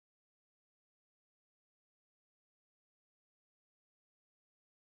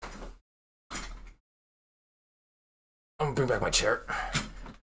 I'm gonna bring back my chair.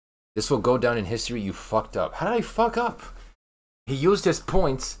 This will go down in history. You fucked up. How did I fuck up? He used his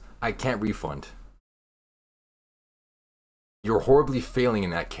points. I can't refund. You're horribly failing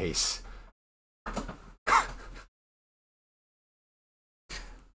in that case.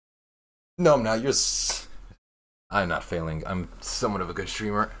 No, I'm not. I'm not failing. I'm somewhat of a good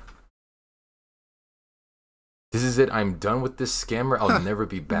streamer. This is it. I'm done with this scammer. I'll never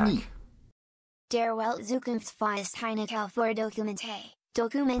be back. Der Welt Zukunft feist Heineken for Dokumente.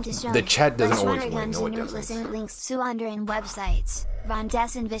 Dokumentation. The chat doesn't always win. No, it doesn't. Links zu anderen Websites, von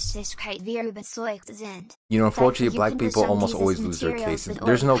dessen Wichtigkeit wir überzeugt sind. You know, unfortunately, black people almost always lose their cases.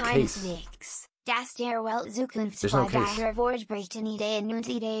 There's no case. Das der Welt Zukunft There's no case.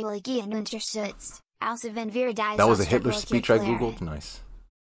 That was a Hitler speech I googled. Nice.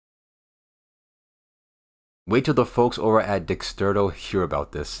 Wait till the folks over at Dexterdo hear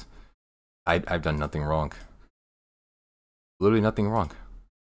about this. I've done nothing wrong. Literally nothing wrong.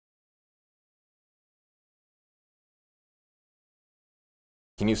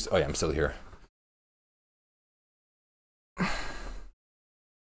 Can you? Oh yeah, I'm still here.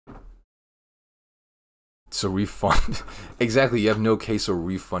 So refund. Exactly, you have no case, so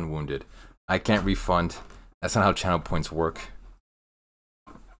refund Wounded. I can't refund. That's not how channel points work.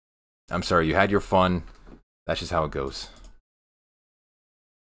 I'm sorry, you had your fun. That's just how it goes.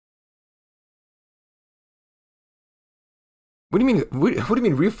 What do you mean? What do you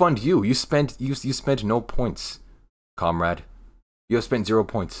mean refund you? You spent no points, comrade. You have spent 0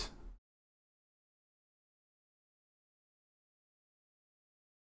 points.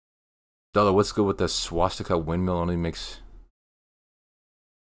 Dalda, what's good with the swastika windmill only makes...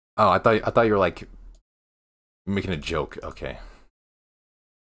 Oh, I thought you were like making a joke. Okay.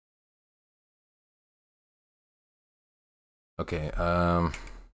 Okay,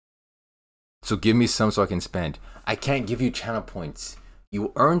 so give me some so I can spend. I can't give you channel points.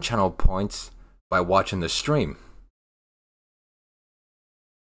 You earn channel points by watching the stream.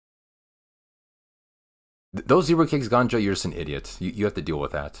 Those zero cakes ganja, you're just an idiot. You have to deal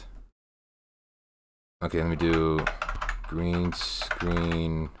with that. Okay, let me do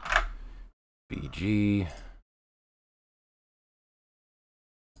Greenscreen BG.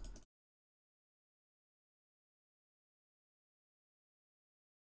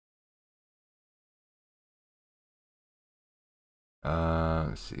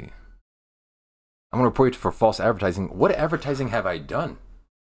 Let's see. I'm gonna report you for false advertising. What advertising have I done?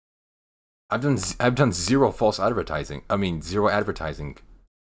 I've done zero false advertising. I mean, zero advertising.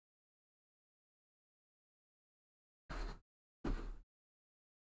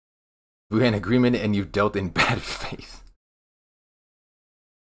 We had an agreement and you've dealt in bad faith.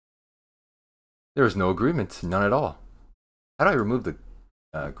 There was no agreement, none at all. How do I remove the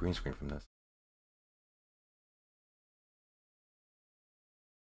green screen from this?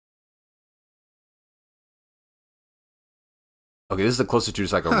 Okay, this is the closest to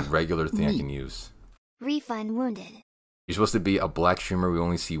just like a regular thing I can use. Refund wounded. You're supposed to be a black streamer, we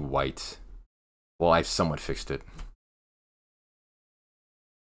only see white. Well, I've somewhat fixed it.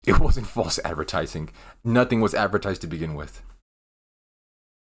 It wasn't false advertising. Nothing was advertised to begin with.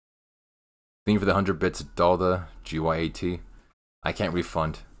 Thank you for the 100 bits, Dalda, GYAT. I can't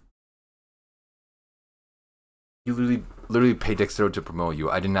refund. You literally paid Dextero to promote you.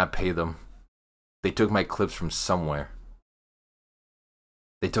 I did not pay them. They took my clips from somewhere.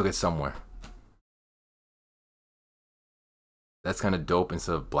 They took it somewhere. That's kind of dope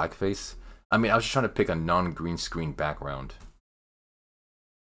instead of blackface. I mean, I was just trying to pick a non-green screen background.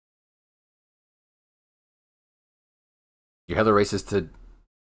 You're hella racist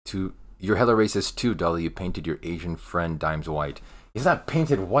you're hella racist too, Dolly. You painted your Asian friend Dimes white. He's not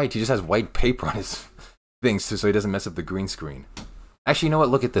painted white, he just has white paper on his things so he doesn't mess up the green screen. Actually, you know what?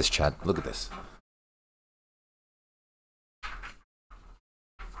 Look at this, chat. Look at this.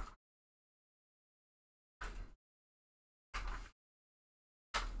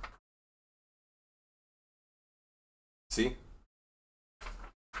 See?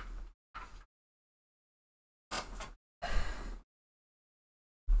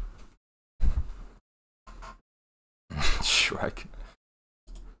 Shrek.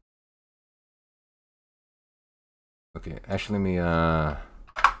 Okay, actually let me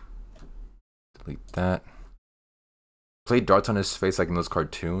delete that. Play darts on his face like in those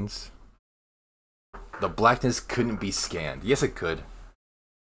cartoons. The blackness couldn't be scanned. Yes, it could.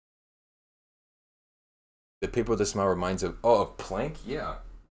 The paper with the smile reminds of of Plank? Yeah.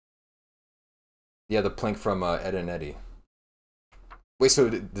 Yeah, the Plank from Ed and Eddie. Wait, so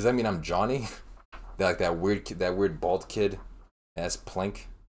does that mean I'm Johnny? Like that weird bald kid as Plank?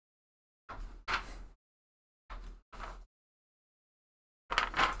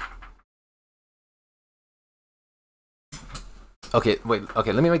 Okay, wait,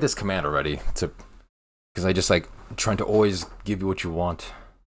 okay, let me make this command already because I just like trying to always give you what you want.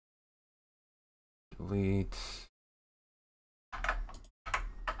 Delete.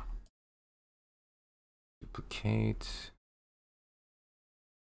 Duplicate.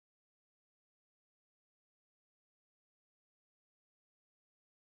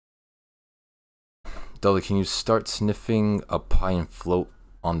 Dolly, can you start sniffing a pie and float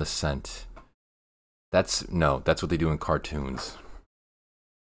on the scent? That's what they do in cartoons.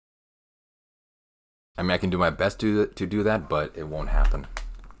 I mean, I can do my best to do that, but it won't happen.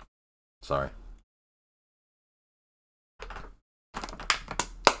 Sorry.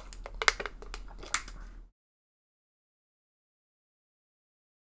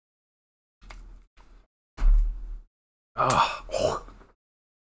 Oh.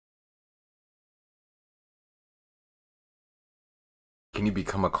 Can you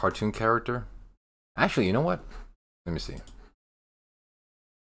become a cartoon character? Actually, you know what? Let me see.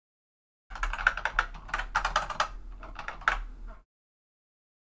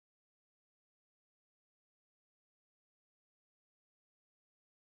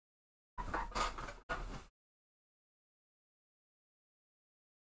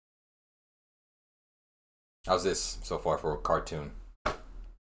 How's this so far for a cartoon?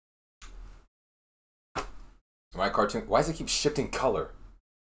 My cartoon, why does it keep shifting color?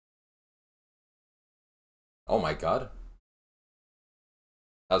 Oh my god.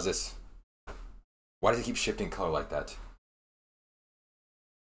 How's this? Why does it keep shifting color like that?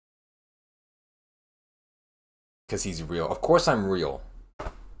 Because he's real. Of course I'm real.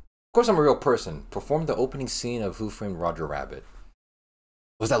 Of course I'm a real person. Perform the opening scene of Who Framed Roger Rabbit.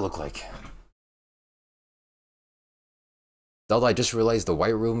 What does that look like? Dalda, I just realized the white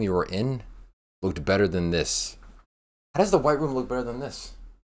room you were in looked better than this. How does the white room look better than this?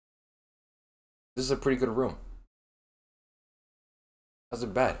 This is a pretty good room. How's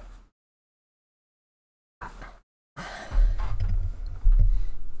it bad?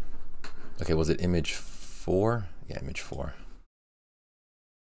 Okay, was it image 4? Yeah, image 4.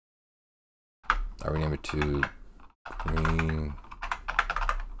 I rename it to Greenscreen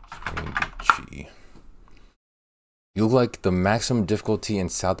G. You look like the maximum difficulty in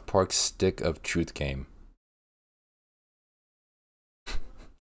South Park's Stick of Truth game.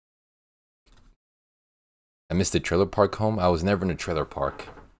 I missed the trailer park home. I was never in a trailer park.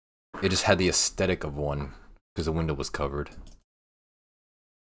 It just had the aesthetic of one because the window was covered.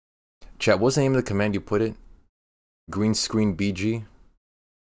 Chat, what's the name of the command you put it? Greenscreen BG?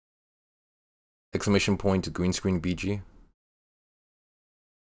 Exclamation point Greenscreen BG?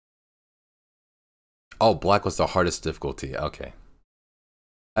 Oh, black was the hardest difficulty. Okay.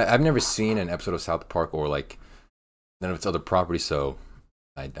 I've never seen an episode of South Park or like none of its other properties, so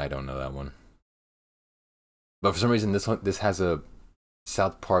I don't know that one. But for some reason, this has a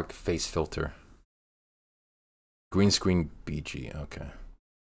South Park face filter. Greenscreen BG. Okay.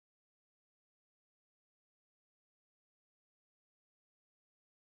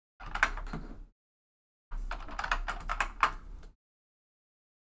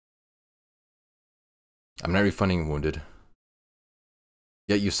 I'm not refunding Wounded.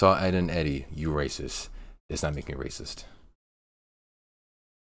 Yet you saw Ed and Eddie. You racist. Does not make me racist.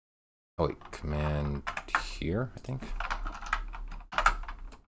 Oh wait, command here, I think.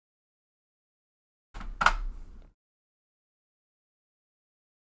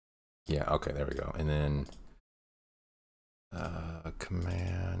 Yeah, okay, there we go. And then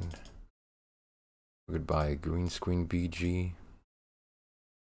command goodbye Greenscreen BG.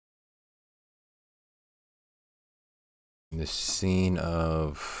 In the scene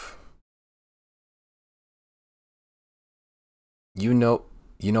of you know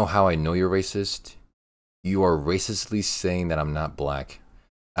how I know you're racist? You are racistly saying that I'm not black.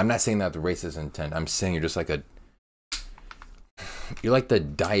 I'm not saying that with racist intent. I'm saying you're just like you're like the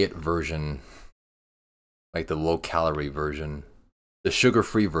diet version, like the low calorie version, the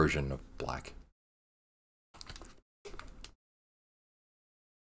sugar-free version of black.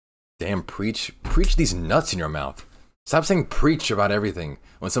 Damn, preach these nuts in your mouth. Stop saying preach about everything.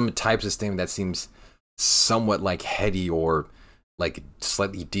 When someone types a statement that seems somewhat like heady or like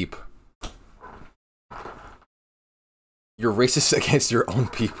slightly deep. You're racist against your own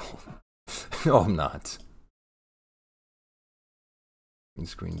people. No, I'm not.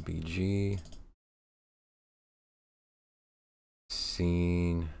 Greenscreen BG.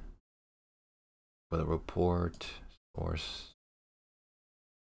 Scene. Weather report. Source.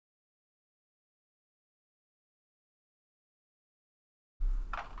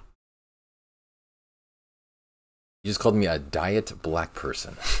 You just called me a diet black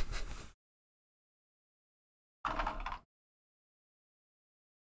person.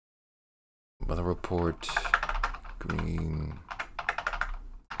 Weather report. Green.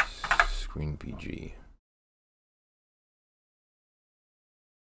 Screen PG.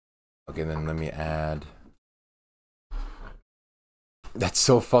 Okay, then let me add. That's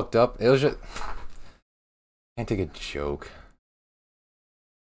so fucked up. It was just. Can't take a joke.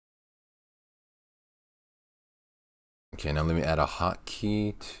 Okay, now let me add a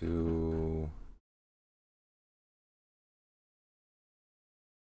hotkey to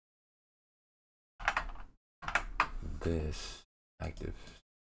this active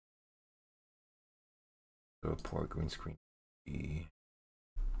report green screen.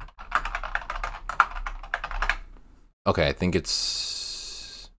 Okay, I think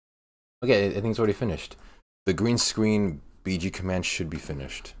it's okay. I think it's already finished. The green screen BG command should be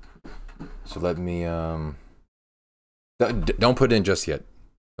finished. So let me Don't put it in just yet.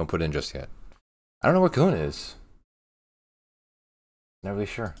 Don't put it in just yet. I don't know where Kun is. Not really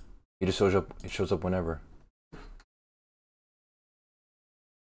sure. He just shows up. It shows up whenever.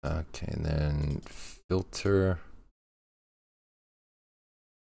 Okay, and then filter.